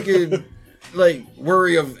that freaking like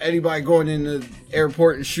worry of anybody going in the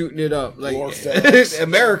airport and shooting it up. Like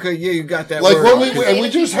America, yeah, you got that. Like worry. when we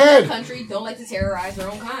just had. Country don't like to terrorize their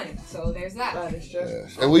own kind, so there's that. That is true.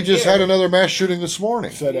 Yes. And we just had another mass shooting this morning.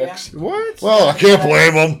 FedEx. What? Well, I can't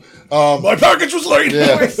blame them. My package was late.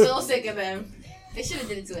 Yeah. We're so sick of them. They should have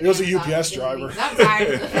did it to It was a Amazon UPS specifically. driver. I'm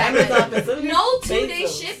tired of the fact Amazon that facility. no 2-day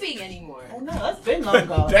Bezos. shipping anymore. I know, that's been long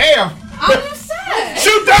ago. Damn! I'm upset.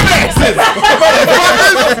 Shoot them asses!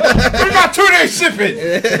 What about 2-day shipping?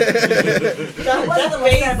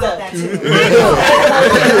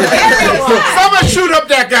 Someone shoot up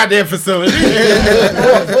that goddamn facility.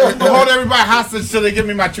 Hold everybody hostage till they give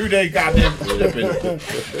me my 2-day goddamn shipping.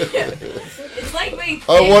 It's like being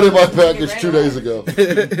I wanted my thick. package 2 days ago.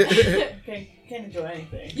 Can't enjoy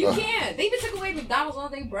anything. You can't. They even took away McDonald's all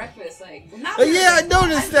day breakfast. Like, not Yeah, I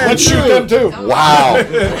noticed that. Let's too. shoot them too. Wow.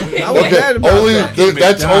 I was Okay, mad about only that.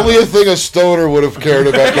 that's only a thing a stoner would have cared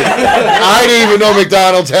about. I didn't even know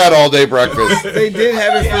McDonald's had all day breakfast. They did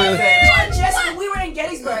have it for. Just we were in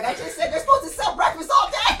Gettysburg. I just said they're supposed to sell breakfast all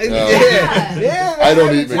day. Yeah. I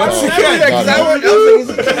don't eat Once McDonald's. again, I don't eat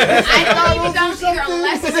McDonald's either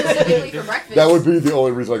unless it's specifically for breakfast. That would be the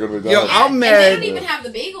only reason I go to Yo, McDonald's. I'm And they mad. don't even have the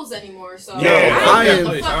bagels anymore, so Yeah, I don't know I what am-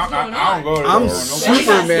 the fuck's going I on. don't go to I'm the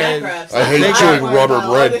super mad. I hate chewing rubber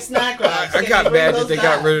bread. I got mad that they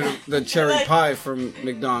got rid of the cherry pie from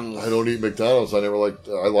McDonald's. I don't eat McDonald's. I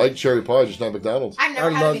like cherry pie, just not McDonald's. I've never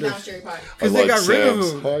I had a love McDonald's this. cherry pie. I Because they got rid of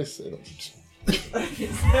Sam's them. pie.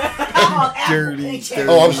 Dirty, dirty.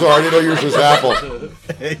 Oh, I'm sorry. I didn't know yours was apple.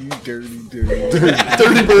 You dirty, dirty.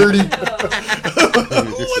 Dirty birdie.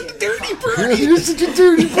 What dirty bird? You're such a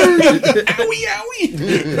dirty birdie. Owie, owie.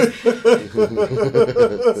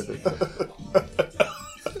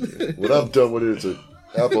 When I'm done with it, it's an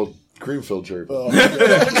apple cream filled cherry pie.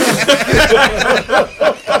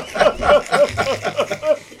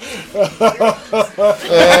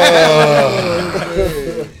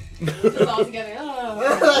 It's all together.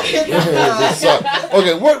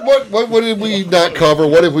 Okay, what did we not cover?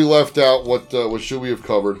 What have we left out? What should we have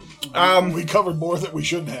covered? We covered more that we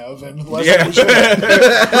shouldn't have, and less Yeah. that we should have.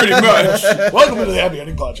 Pretty much. Welcome to the Happy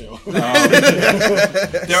Ending Pod Show.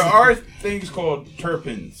 There are things called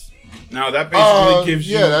terpenes. Now that basically gives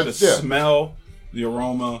you the smell, the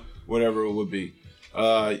aroma, whatever it would be.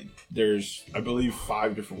 There's, I believe,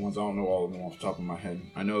 5 different ones. I don't know all of them off the top of my head.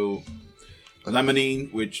 I know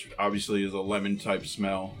limonene, which obviously is a lemon type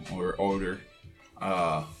smell or odor.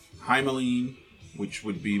 Hymelene, which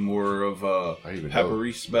would be more of a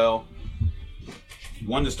peppery smell.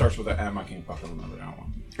 One that starts with an M, I can't fucking remember that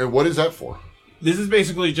one. And what is that for? This is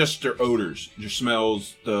basically just their odors, your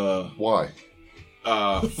smells, the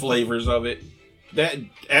flavors of it.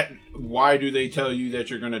 Why do they tell you that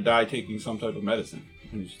you're gonna die taking some type of medicine?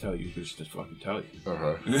 They just tell you, just to fucking tell you.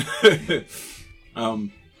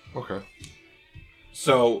 Okay.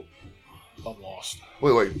 So I'm lost.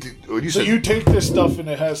 Wait. You take this stuff and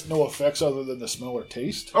it has no effects other than the smell or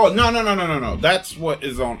taste? Oh no! That's what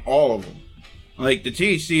is on all of them. Like the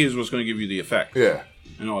THC is what's going to give you the effect. Yeah.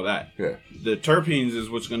 And all that. Yeah. The terpenes is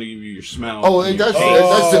what's going to give you your smell. Oh, and that's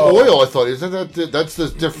the oil. I thought isn't that's the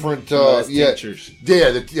different? That's tinctures.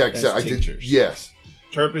 Exactly. Tinctures. Yes.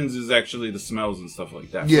 Terpenes is actually the smells and stuff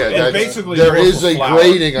like that. Yeah, It's basically there more is for a flower.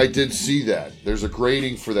 grading. I did see that. There's a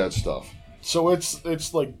grading for that stuff. So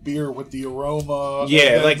it's like beer with the aroma.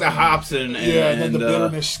 Yeah, then, like the hops and then the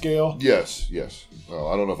bitterness scale. Yes. Well,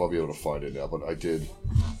 I don't know if I'll be able to find it now, but I did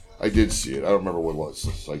see it. I don't remember what it was.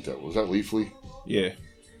 It's like that. Was that Leafly? Yeah.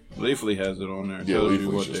 Leafly has it on there. It Yeah, tells you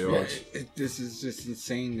Leafly's what just they are. This is just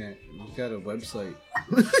insane that you got a website.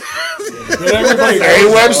 A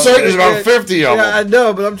website, there's about 50 of them. Yeah, I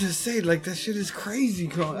know, but I'm just saying, like, that shit is crazy.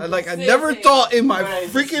 Like, I never thought in my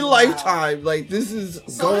freaking lifetime, like, this is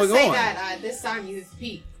So going let's say on. that this time you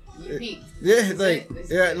peaked. You peaked. Yeah, like,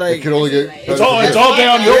 It can only get. It's all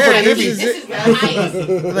downhill from this Gibby. is This is the highest.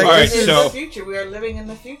 Like, All right, this is The so future. We are living in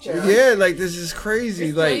the future. yeah, like, this is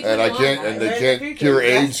crazy. Like, And they can't cure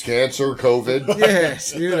AIDS, cancer, COVID. yeah,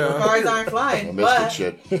 you Cars know, aren't I flying, missed but the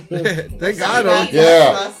shit. they got them.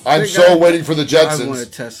 Yeah, I'm They so got- waiting for the I want a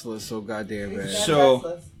Jetsons. Tesla so goddamn bad.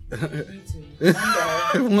 So-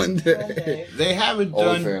 One day. they haven't All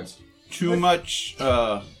the done fans. too much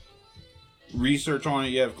research on it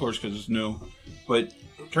yet, of course, because it's new. But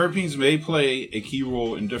Terpenes may play a key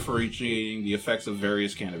role in differentiating the effects of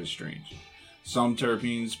various cannabis strains. Some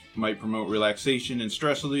terpenes might promote relaxation and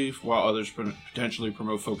stress relief, while others potentially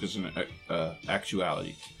promote focus and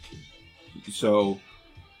actuality. So,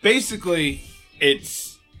 basically,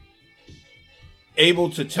 it's able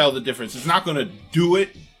to tell the difference. It's not going to do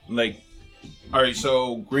it like... Alright,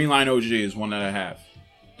 so Green Line OG is one that I have.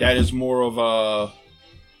 That is more of a...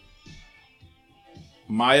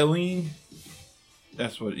 myelin.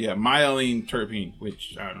 That's what, myelin terpene,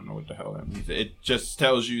 which I don't know what the hell that means. It just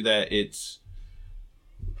tells you that it's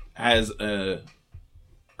has a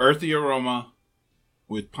earthy aroma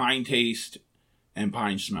with pine taste and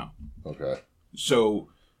pine smell. Okay. So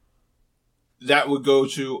that would go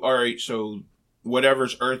to, all right, so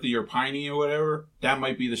whatever's earthy or piney or whatever, that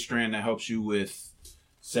might be the strand that helps you with,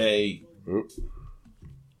 say,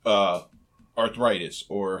 arthritis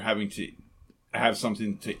or having to have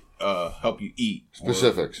something to help you eat.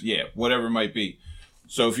 Specifics. Or, whatever it might be.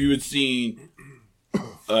 So if you had seen,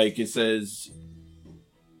 like it says,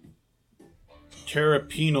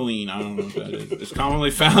 terpenoline, I don't know what that is. It's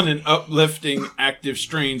commonly found in uplifting active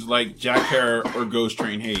strains like Jack Herer or Ghost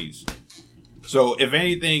Train Haze. So if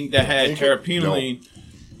anything that had terpenoline,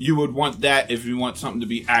 you would want that if you want something to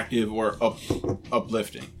be active or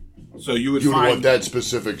uplifting. So you would find want that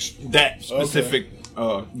specific.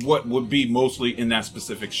 What would be mostly in that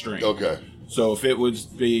specific strain. Okay. So if it would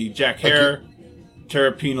be Jack Herer,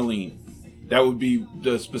 terpenoline, that would be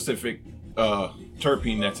the specific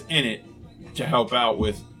terpene that's in it to help out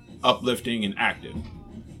with uplifting and active.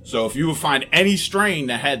 So if you would find any strain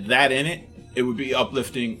that had that in it, it would be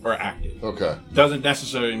uplifting or active. Okay. Doesn't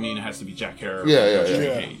necessarily mean it has to be Jack Herer.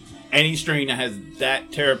 Yeah. Any strain that has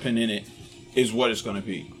that terpene in it is what it's going to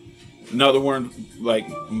be. Another one like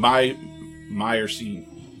myrcene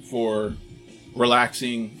for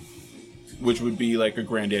relaxing, which would be like a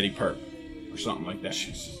Granddaddy Perp or something like that.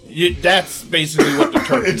 That's basically what the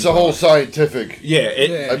terpene It's a whole scientific.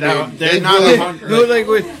 Yeah. They're not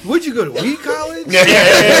would you go to weed college?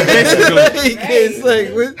 basically. It's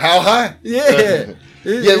like, how high? Yeah.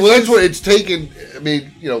 Well, that's what it's taken. I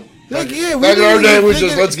mean, Like, yeah, back in our day, it was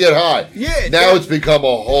just let's get high. Yeah. Now it's become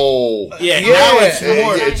a whole. Now it's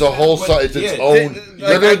more. It's a whole. It's its own.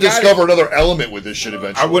 They're going to discover another element with this shit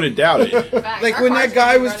eventually. I wouldn't doubt it. Like when that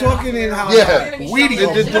guy was talking in how Weedy,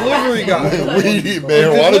 the delivery guy, Weedy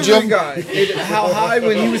marijuana jump guy, how high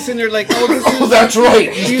when he was sitting there like, oh, this is. That's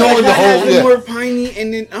right. He's doing the whole. More piney,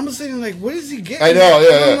 and then I'm sitting like, what is he getting? I know.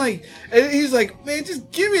 Yeah. I'm like, and he's like, man,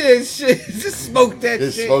 just give me that shit. Just smoke that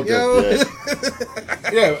shit, smoke yo.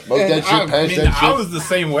 Smoke that shit. Pass that shit. I was the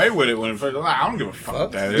same way with it when it first. I don't give a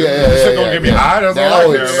fuck that. Yeah. Gonna get me high. That's now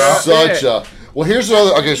all I care about. Such a. Well, here's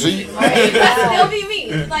another. Okay, so you. That's still be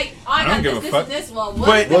me. Like, I got this and this one.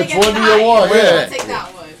 Which one do you want? I'll take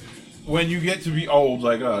that one. When you get to be old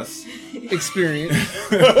like us, experience,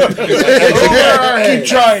 keep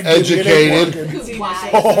trying, educated,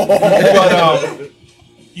 but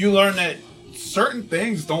you learn that certain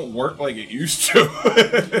things don't work like it used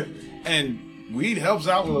to, and weed helps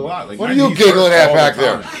out with a lot. Like, what are you giggling at back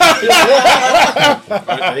there?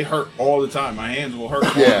 They hurt all the time. My hands will hurt.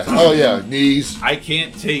 Yeah. Oh yeah. Knees. I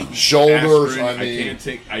can't take shoulders. Aspirin. I can't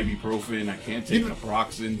take ibuprofen. I can't take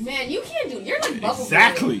naproxen. Man, you can't do. You're like bubble.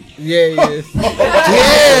 Exactly. Yeah.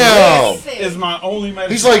 Damn. Is my only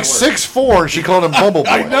medicine. He's like 6'4", and she called him Bumble Boy.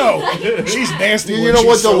 I know. She's nasty. You know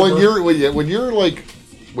what though? When you're like,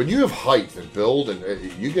 when you have height and build, and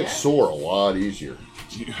you get sore a lot easier.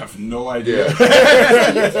 You have no idea. You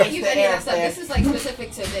can't use any of that stuff. This is like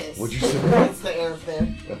specific to this. What'd you say? It's the air there.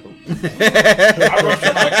 I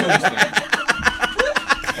ruptured my Achilles thing.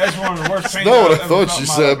 That's one of the worst pains. No, what I thought she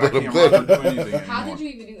said, but I'm glad. How did you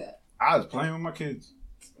even do that? I was playing with my kids.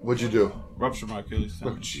 What'd you do? Ruptured my Achilles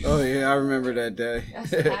tendon. Oh yeah, I remember that day.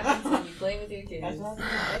 That's what happens when you play with your kids.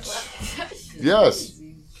 Yes.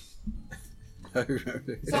 So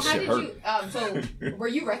how did you? So were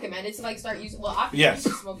you recommended to like start using? Well, obviously yes.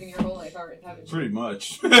 You've been smoking your whole life, haven't you? Pretty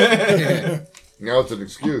much. Now it's an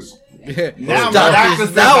excuse. Yeah. Now that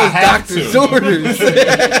was doctor's orders.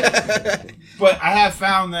 But I have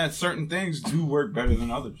found that certain things do work better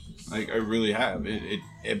than others. Like I really have.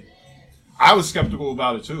 I was skeptical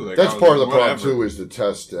about it too. Like, that's part of the problem whatever. too, is the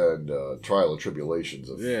test and trial and tribulations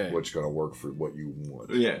of what's going to work for what you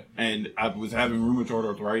want. Yeah, and I was having rheumatoid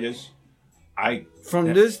arthritis.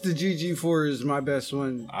 From this, the GG4 is my best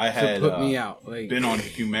one to put me out. Like, been on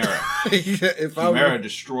Humira. Humira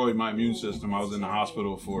destroyed my immune system. I was in the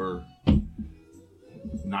hospital for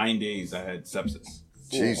 9 days. I had sepsis.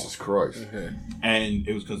 Jesus Christ. And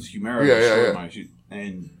it was because Humira destroyed my shit.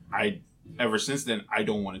 And I ever since then, I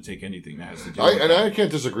don't want to take anything that has to do. I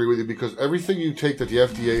can't disagree with you because everything you take that the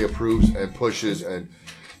FDA approves and pushes and.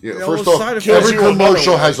 Yeah, first off, every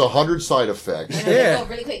commercial has 100 side effects. Yeah.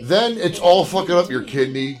 Really quick. Then it's all fucking up your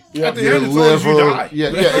kidney, At the your end, it's all liver. you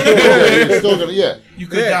die. You're still gonna, You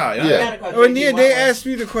could die. They asked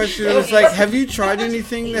me the question. It was like, "Have you tried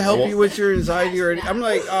anything to help you with your anxiety?" Or I'm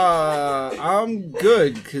like, I'm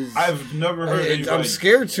good because I've never heard. I'm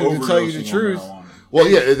scared to tell you the truth. Well,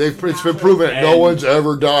 yeah, it's been proven that no one's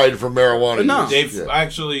ever died from marijuana. No. use. They've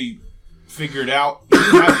actually figured out you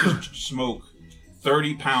have to smoke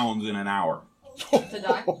 30 pounds in an hour To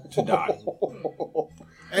die? to die.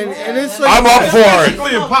 And it's like I'm up for it.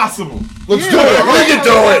 Physically impossible. Let's do it. We can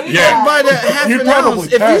do it. Yeah. by the half You'd an probably ounce.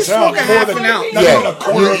 If you pass smoke out a half more an than- ounce, not even a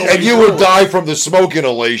quarter of the way And you would die from the smoke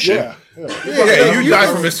inhalation. Yeah. Yeah, you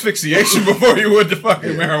die from asphyxiation before you would the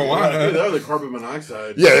fucking marijuana. That or the carbon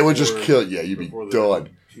monoxide. Yeah, it would just before- kill you. Yeah, you'd be before the done.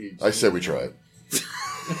 THC. I said we try it.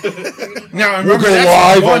 Now, We'll remember, go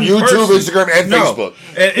that's live on one YouTube, person. Instagram, and No, Facebook.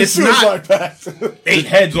 It's not Suicide 8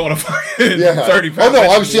 heads on a fucking Yeah. 30 Oh pounds. no, I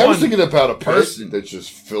That's was one thinking about a person person. that's just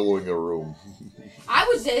filling a room. I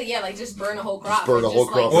would say, like just burn a whole crop. burn a Just, whole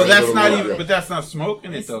like, crop. Well, that's Little not bit, even. yeah. But that's not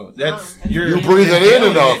smoking it though. That's you're You breathe it in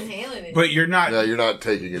inhaling enough. Inhaling it. but you're not. Yeah, you're not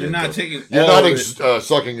taking it. You're not taking. You're all not of it.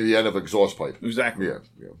 sucking the end of exhaust pipe. Exactly. Yeah,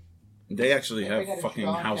 yeah. They actually have got a fucking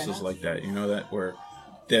straw houses tennis? like that. You know that where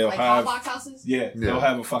they'll Like hot have. box houses? Yeah, they'll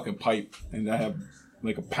have a fucking pipe and they have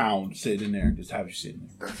like a pound sitting in there and just have you sitting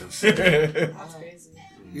there. That's crazy.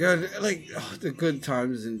 yeah, like the good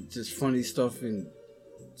times and just funny stuff and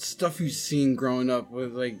stuff you've seen growing up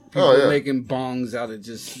with like people making bongs out of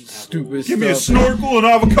just stupid Give stuff. me a snorkel and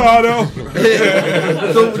avocado.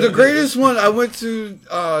 The greatest one I went to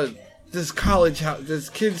this college house. This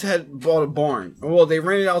kids had bought a barn. Well, they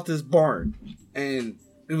rented out this barn, and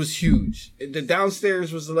it was huge. The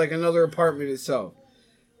downstairs was like another apartment itself,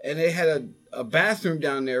 and they had a bathroom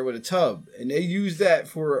down there with a tub, and they used that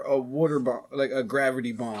for a water bomb, like a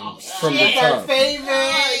gravity bomb from the That's her tub.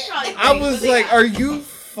 favorite. I was like, "Are you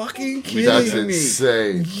fucking kidding That's me?"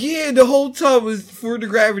 insane. Yeah, the whole tub was for the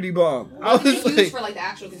gravity bomb. I What did was they use like, for like the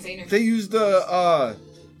actual container? they used the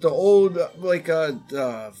old like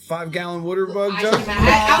 5-gallon water bug I, jug.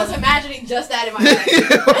 I was imagining just that in my head.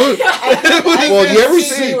 Well, you ever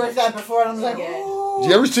see see? with that before? And I was like, Do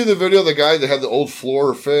you ever see the video of the guy that had the old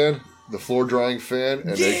floor fan, the floor drying fan,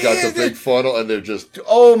 and they got the big funnel, and they're just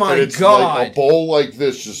Oh my and it's god! like a bowl like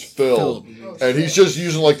this just filled, and he's just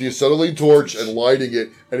using like the acetylene torch and lighting it,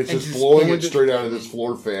 and it's And just just blowing blowing it it- straight out of this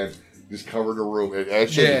floor fan, just covering the room. And I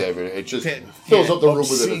showed you Yeah. that video. It just Yeah. fills up the room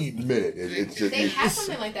within a Obscene. minute. It's just They had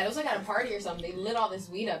something like that. It was like at a party or something. They lit all this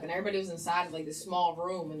weed up, and everybody was inside of like this small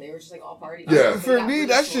room, and they were just like all partying. Yeah. For me,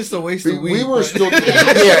 that's just a waste of weed. we were but- still, yeah.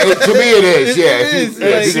 To me, it is. Yeah, It if is, you,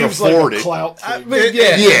 if like- you can Seems like afford a it. clout thing. But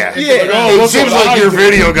yeah, Yeah, oh, it look seems what like I your did.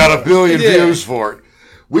 video got a billion Yeah. views for it.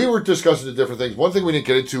 We were discussing the different things. One thing we didn't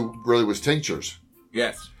get into really was tinctures,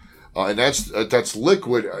 Yes. and that's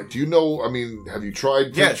liquid. Do you know? I mean, have you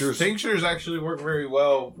tried Yes, tinctures? tinctures actually work very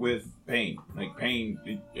well with pain. Like pain,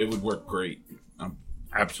 it would work great.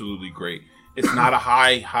 Absolutely great. It's not a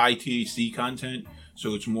high THC content,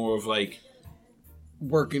 so it's more of like,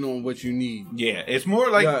 working on what you need. yeah, it's more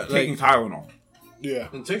like Yeah, taking like- Tylenol. Yeah.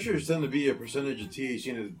 And tinctures tend to be a percentage of THC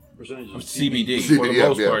and a percentage of CBD, CBD, for the yeah,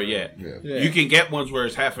 most yeah. part, yeah. Yeah. You can get ones where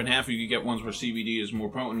it's half and half. You can get ones where CBD is more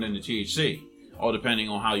potent than the THC, all depending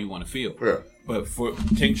on how you want to feel. Yeah. But for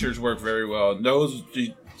tinctures work very well. Those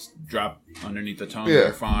just drop underneath the tongue. Yeah.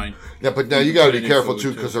 They're fine. Yeah, but now you got to Put it be in careful food,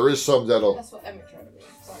 too, because there is some that'll. That's what Emmett tried to do.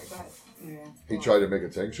 Sorry, go ahead. He tried to make a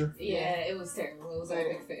tincture. Yeah, it was terrible. It was a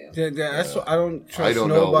big fail. That's what I don't trust I don't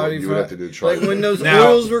know nobody. what you for would have to do to try like it. when those Now-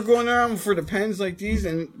 oils were going around for the pens like these,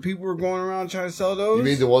 and people were going around trying to sell those. You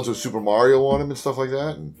mean the ones with Super Mario on them and stuff like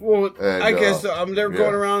that? And, Well, And, I guess they're yeah.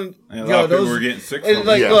 going around. And a lot of people those were getting sick And from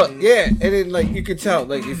like, it. Yeah. look, yeah, and then like you could tell,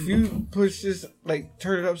 like if you push this, like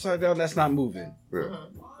turn it upside down, that's not moving. yeah.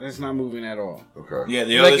 That's not moving at all. Okay. Yeah,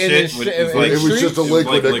 the Like other in shit the was, sh- is in like it was just a it was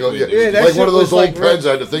liquid. like that goes, yeah. liquid. Yeah, that like shit one of those was old like pens that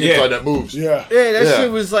had the thing Yeah. inside that moves. Yeah. Yeah, that Yeah.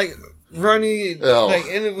 shit was like runny, Oh, like,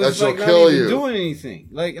 and it was that like shall not kill even you. doing anything.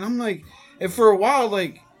 Like, and I'm like, and for a while,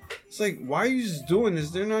 like, it's like, why are you just doing this?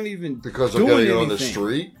 They're not even Because I'm doing getting it on the anything.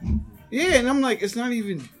 street. Yeah, and I'm like, it's not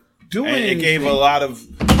even doing And it anything. gave a lot of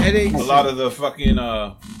headaches. the fucking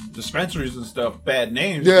dispensaries and stuff bad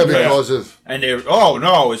names. Yeah, because of and they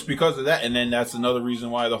it's because of that. And then that's another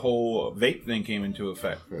reason why the whole vape thing came into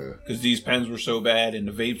effect, because these pens were so bad and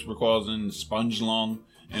the vapes were causing sponge lung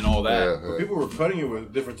and all that. But people were cutting it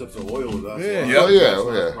with different types of oils. That's Yeah. why. Oh, yeah, That's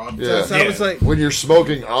why yeah, it's problem. yeah. So I was like, when you're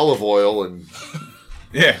smoking olive oil and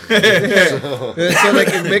Yeah. So they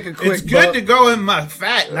can make a quick It's good to go in my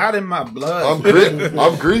fat, not in my blood.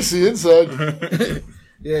 I'm greasy inside.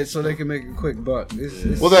 Yeah, so they can make a quick buck.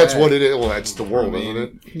 It's Well, that's sad. what it is. Well, that's the world, isn't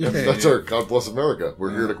it? Yeah. That's our God bless America.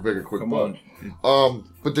 We're here to make a quick buck.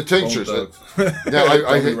 But the tinctures. Now,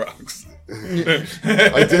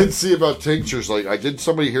 I did see about tinctures. Like, I did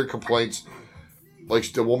somebody hear complaints.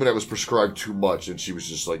 Like, the woman that was prescribed too much, and she was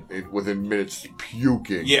just like, within minutes,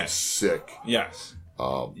 puking. Yes. Sick. Yes.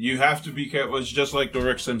 You have to be careful. It's just like the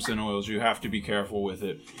Rick Simpson oils. You have to be careful with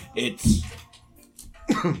it. It's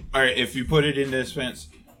all right. If you put it in dispense,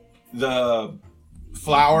 the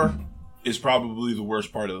flower is probably the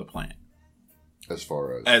worst part of the plant. As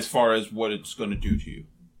far as what it's going to do to you,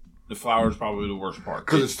 the flower is probably the worst part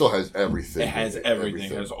because it still has everything. It has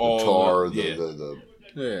everything. It has all the tar,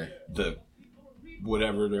 the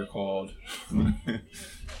whatever they're called.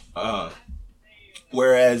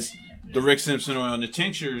 Whereas the Rick Simpson oil and the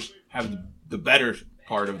tinctures have the better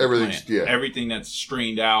part of the plant. Yeah. Everything that's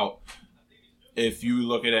strained out. If you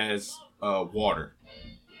look at it as water,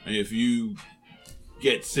 and if you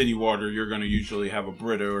get city water, you're going to usually have a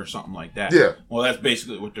Brita or something like that. Yeah. Well, that's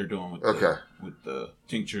basically what they're doing with the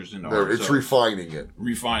tinctures and the It's refining it.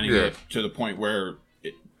 Refining it to the point where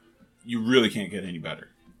you really can't get any better.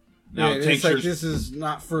 Now, it's like this is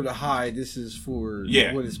not for the high. This is for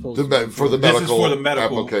what it's supposed to be. For the medical, this is for the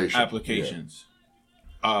medical applications.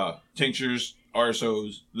 Tinctures,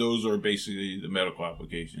 RSOs, those are basically the medical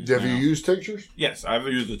applications. Have you used tinctures? Yes, I've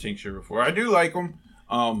used a tincture before. I do like them.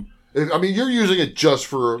 I mean, you're using it just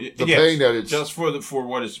for the pain that it's just for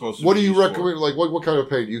what it's supposed to. What be do you used recommend? Like, what kind of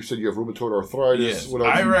pain? You said you have rheumatoid arthritis. Yes, What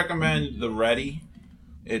else? I recommend the Ready.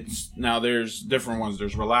 It's now there's different ones.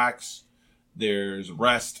 There's Relax, there's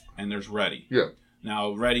Rest, and there's Ready. Yeah.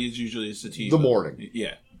 Now Ready is usually a sativa. The morning.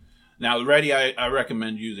 Yeah. Now the Ready, I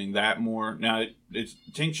recommend using that more. Now it's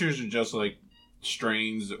tinctures are just like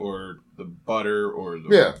strains or the butter or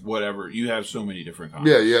the whatever. You have so many different kinds.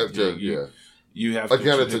 Yeah, you have to. You have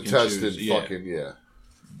again, to it's a test and fucking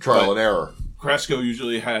trial and error. Cresco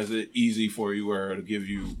usually has it easy for you where it'll give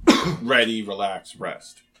you Ready, Relax,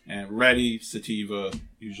 Rest. And Ready, sativa,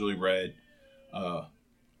 usually red.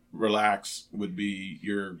 Relax would be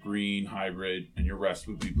your green hybrid, and your Rest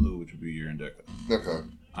would be blue, which would be your indica. Okay.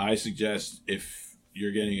 I suggest if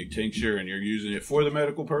you're getting a tincture and you're using it for the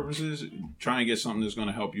medical purposes, try and get something that's going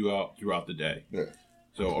to help you out throughout the day. Yeah.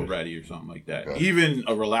 So a Ready or something like that. Okay. Even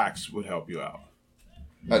a Relax would help you out.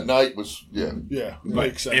 At night was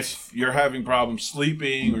makes sense. If you're having problems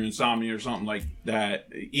sleeping or insomnia or something like that,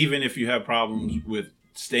 even if you have problems with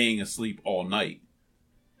staying asleep all night,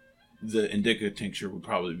 the indica tincture would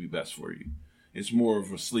probably be best for you. It's more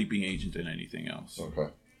of a sleeping agent than anything else.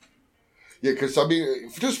 Okay. Yeah, because I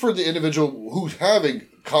mean, just for the individual who's having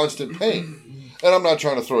constant pain, and I'm not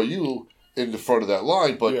trying to throw you in the front of that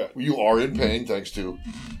line, but you are in pain thanks to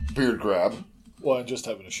beard grab. Well, and just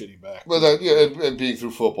having a shitty back. Well, and being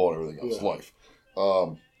through football and everything else, life.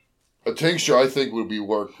 A tincture, I think, would be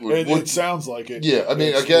work. It sounds like it. Yeah, I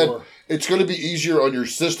mean, it's going to be easier on your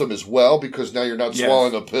system as well because now you're not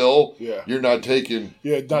swallowing a pill. Yeah. You're not taking.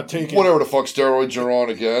 Not taking whatever the fuck steroids you're on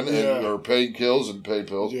again, or pain kills and pain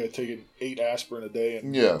pills. Yeah, taking 8 aspirin a day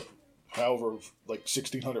and however, like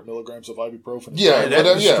 1,600 milligrams of ibuprofen. Yeah,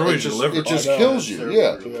 it just kills you.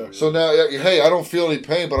 Yeah. So now, hey, I don't feel any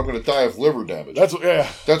pain, but I'm going to die of liver damage. That's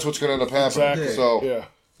what's going to end up happening. Exactly. So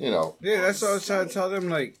Yeah, that's what I was trying to tell them.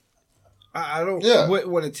 Like, I don't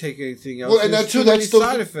want to take anything else. Well, and that's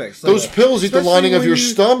side effects. Those pills eat the lining of your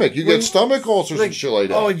stomach. You get stomach ulcers and shit like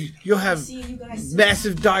that. Oh, you'll have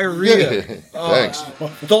massive diarrhea. Thanks.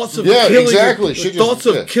 Thoughts of killing exactly. Thoughts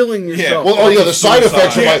of killing yourself. Well, the side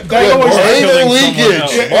effects are anal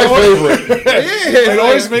leakage. My favorite. It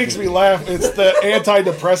always makes me laugh. It's the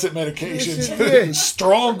antidepressant medications.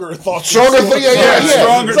 Stronger thoughts. Stronger.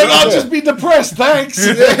 It's like, I'll just be depressed. Thanks.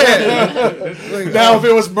 Now, if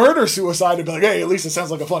it was murder suicide, I'd be like, hey, at least it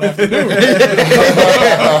sounds like a fun afternoon.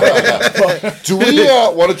 Do we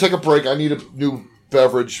want to take a break? I need a new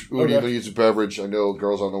beverage. Udi needs a beverage. I know,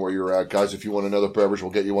 girls, I don't know where you're at. Guys, if you want another beverage,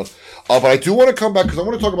 we'll get you one. But I do want to come back because I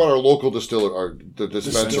want to talk about our local the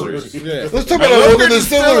dispensaries. Let's talk about our local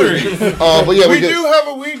distillery. But yeah, we do have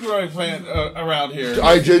a weed growing plant around here.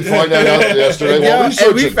 I did find that out yesterday.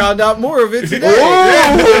 And we found out more of it today.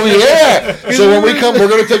 Oh, yeah. So when we come, we're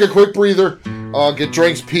going to take a quick breather, get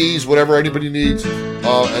drinks, peas, whatever anybody needs,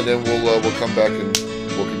 and then we'll come back and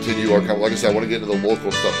we'll continue our conversation. Like I said, I want to get into the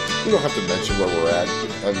local stuff. We don't have to mention where we're at.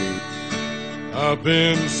 I mean, up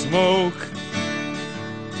in smoke,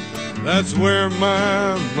 that's where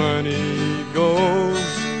my money goes.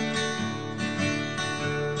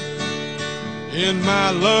 in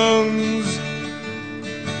my lungs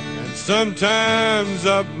and sometimes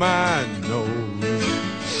up my nose.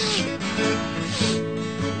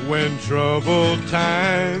 When troubled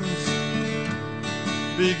times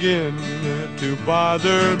begin to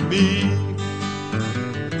bother me,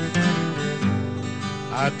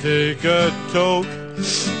 I take a toke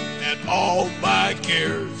and all my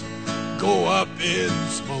cares go up in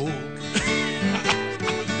smoke.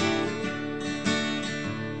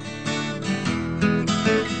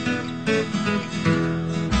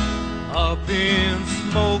 Up in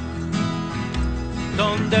smoke,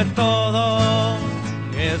 donde todo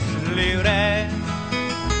es libre.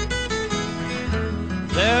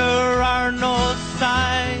 There are no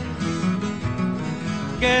signs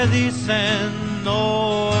que dicen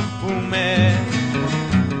no fume.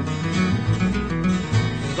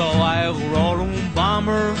 So I roll un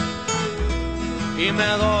bomber y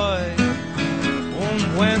me doy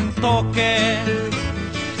un buen toque.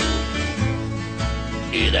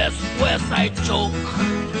 Y después I choke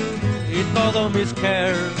y todos mis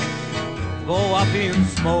cares go up in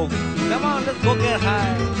smoke. Come on, let's go get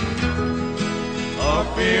high.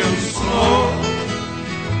 Up in smoke,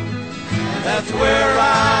 that's where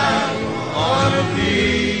I wanna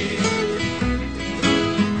be.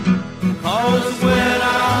 'Cause when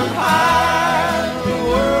I'm high, the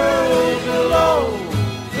world below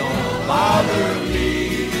don't bother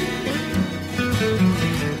me.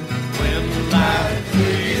 When life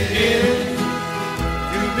begins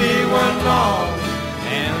to be one long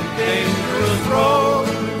and dangerous road,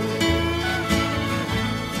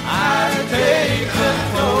 I take the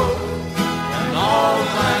toll and all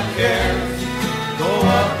my cares go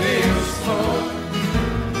up in smoke.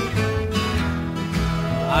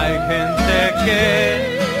 Hay gente que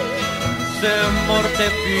se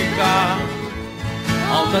mortifica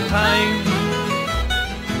all the time.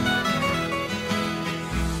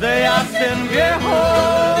 Se hacen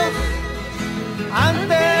viejos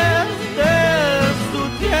antes de su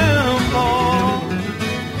tiempo.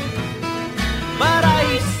 But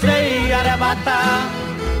I say arrebata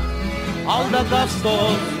all the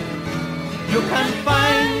gustos you can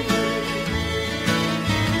find.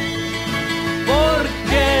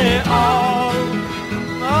 Porque all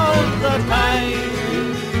the time,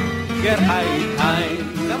 get high time.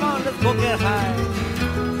 Come on, let's go get high.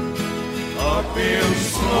 Up in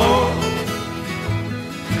smoke,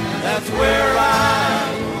 that's where I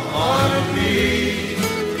wanna be.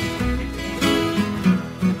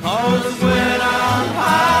 'Cause when I'm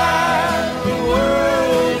high, the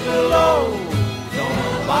world below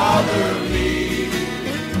don't bother me.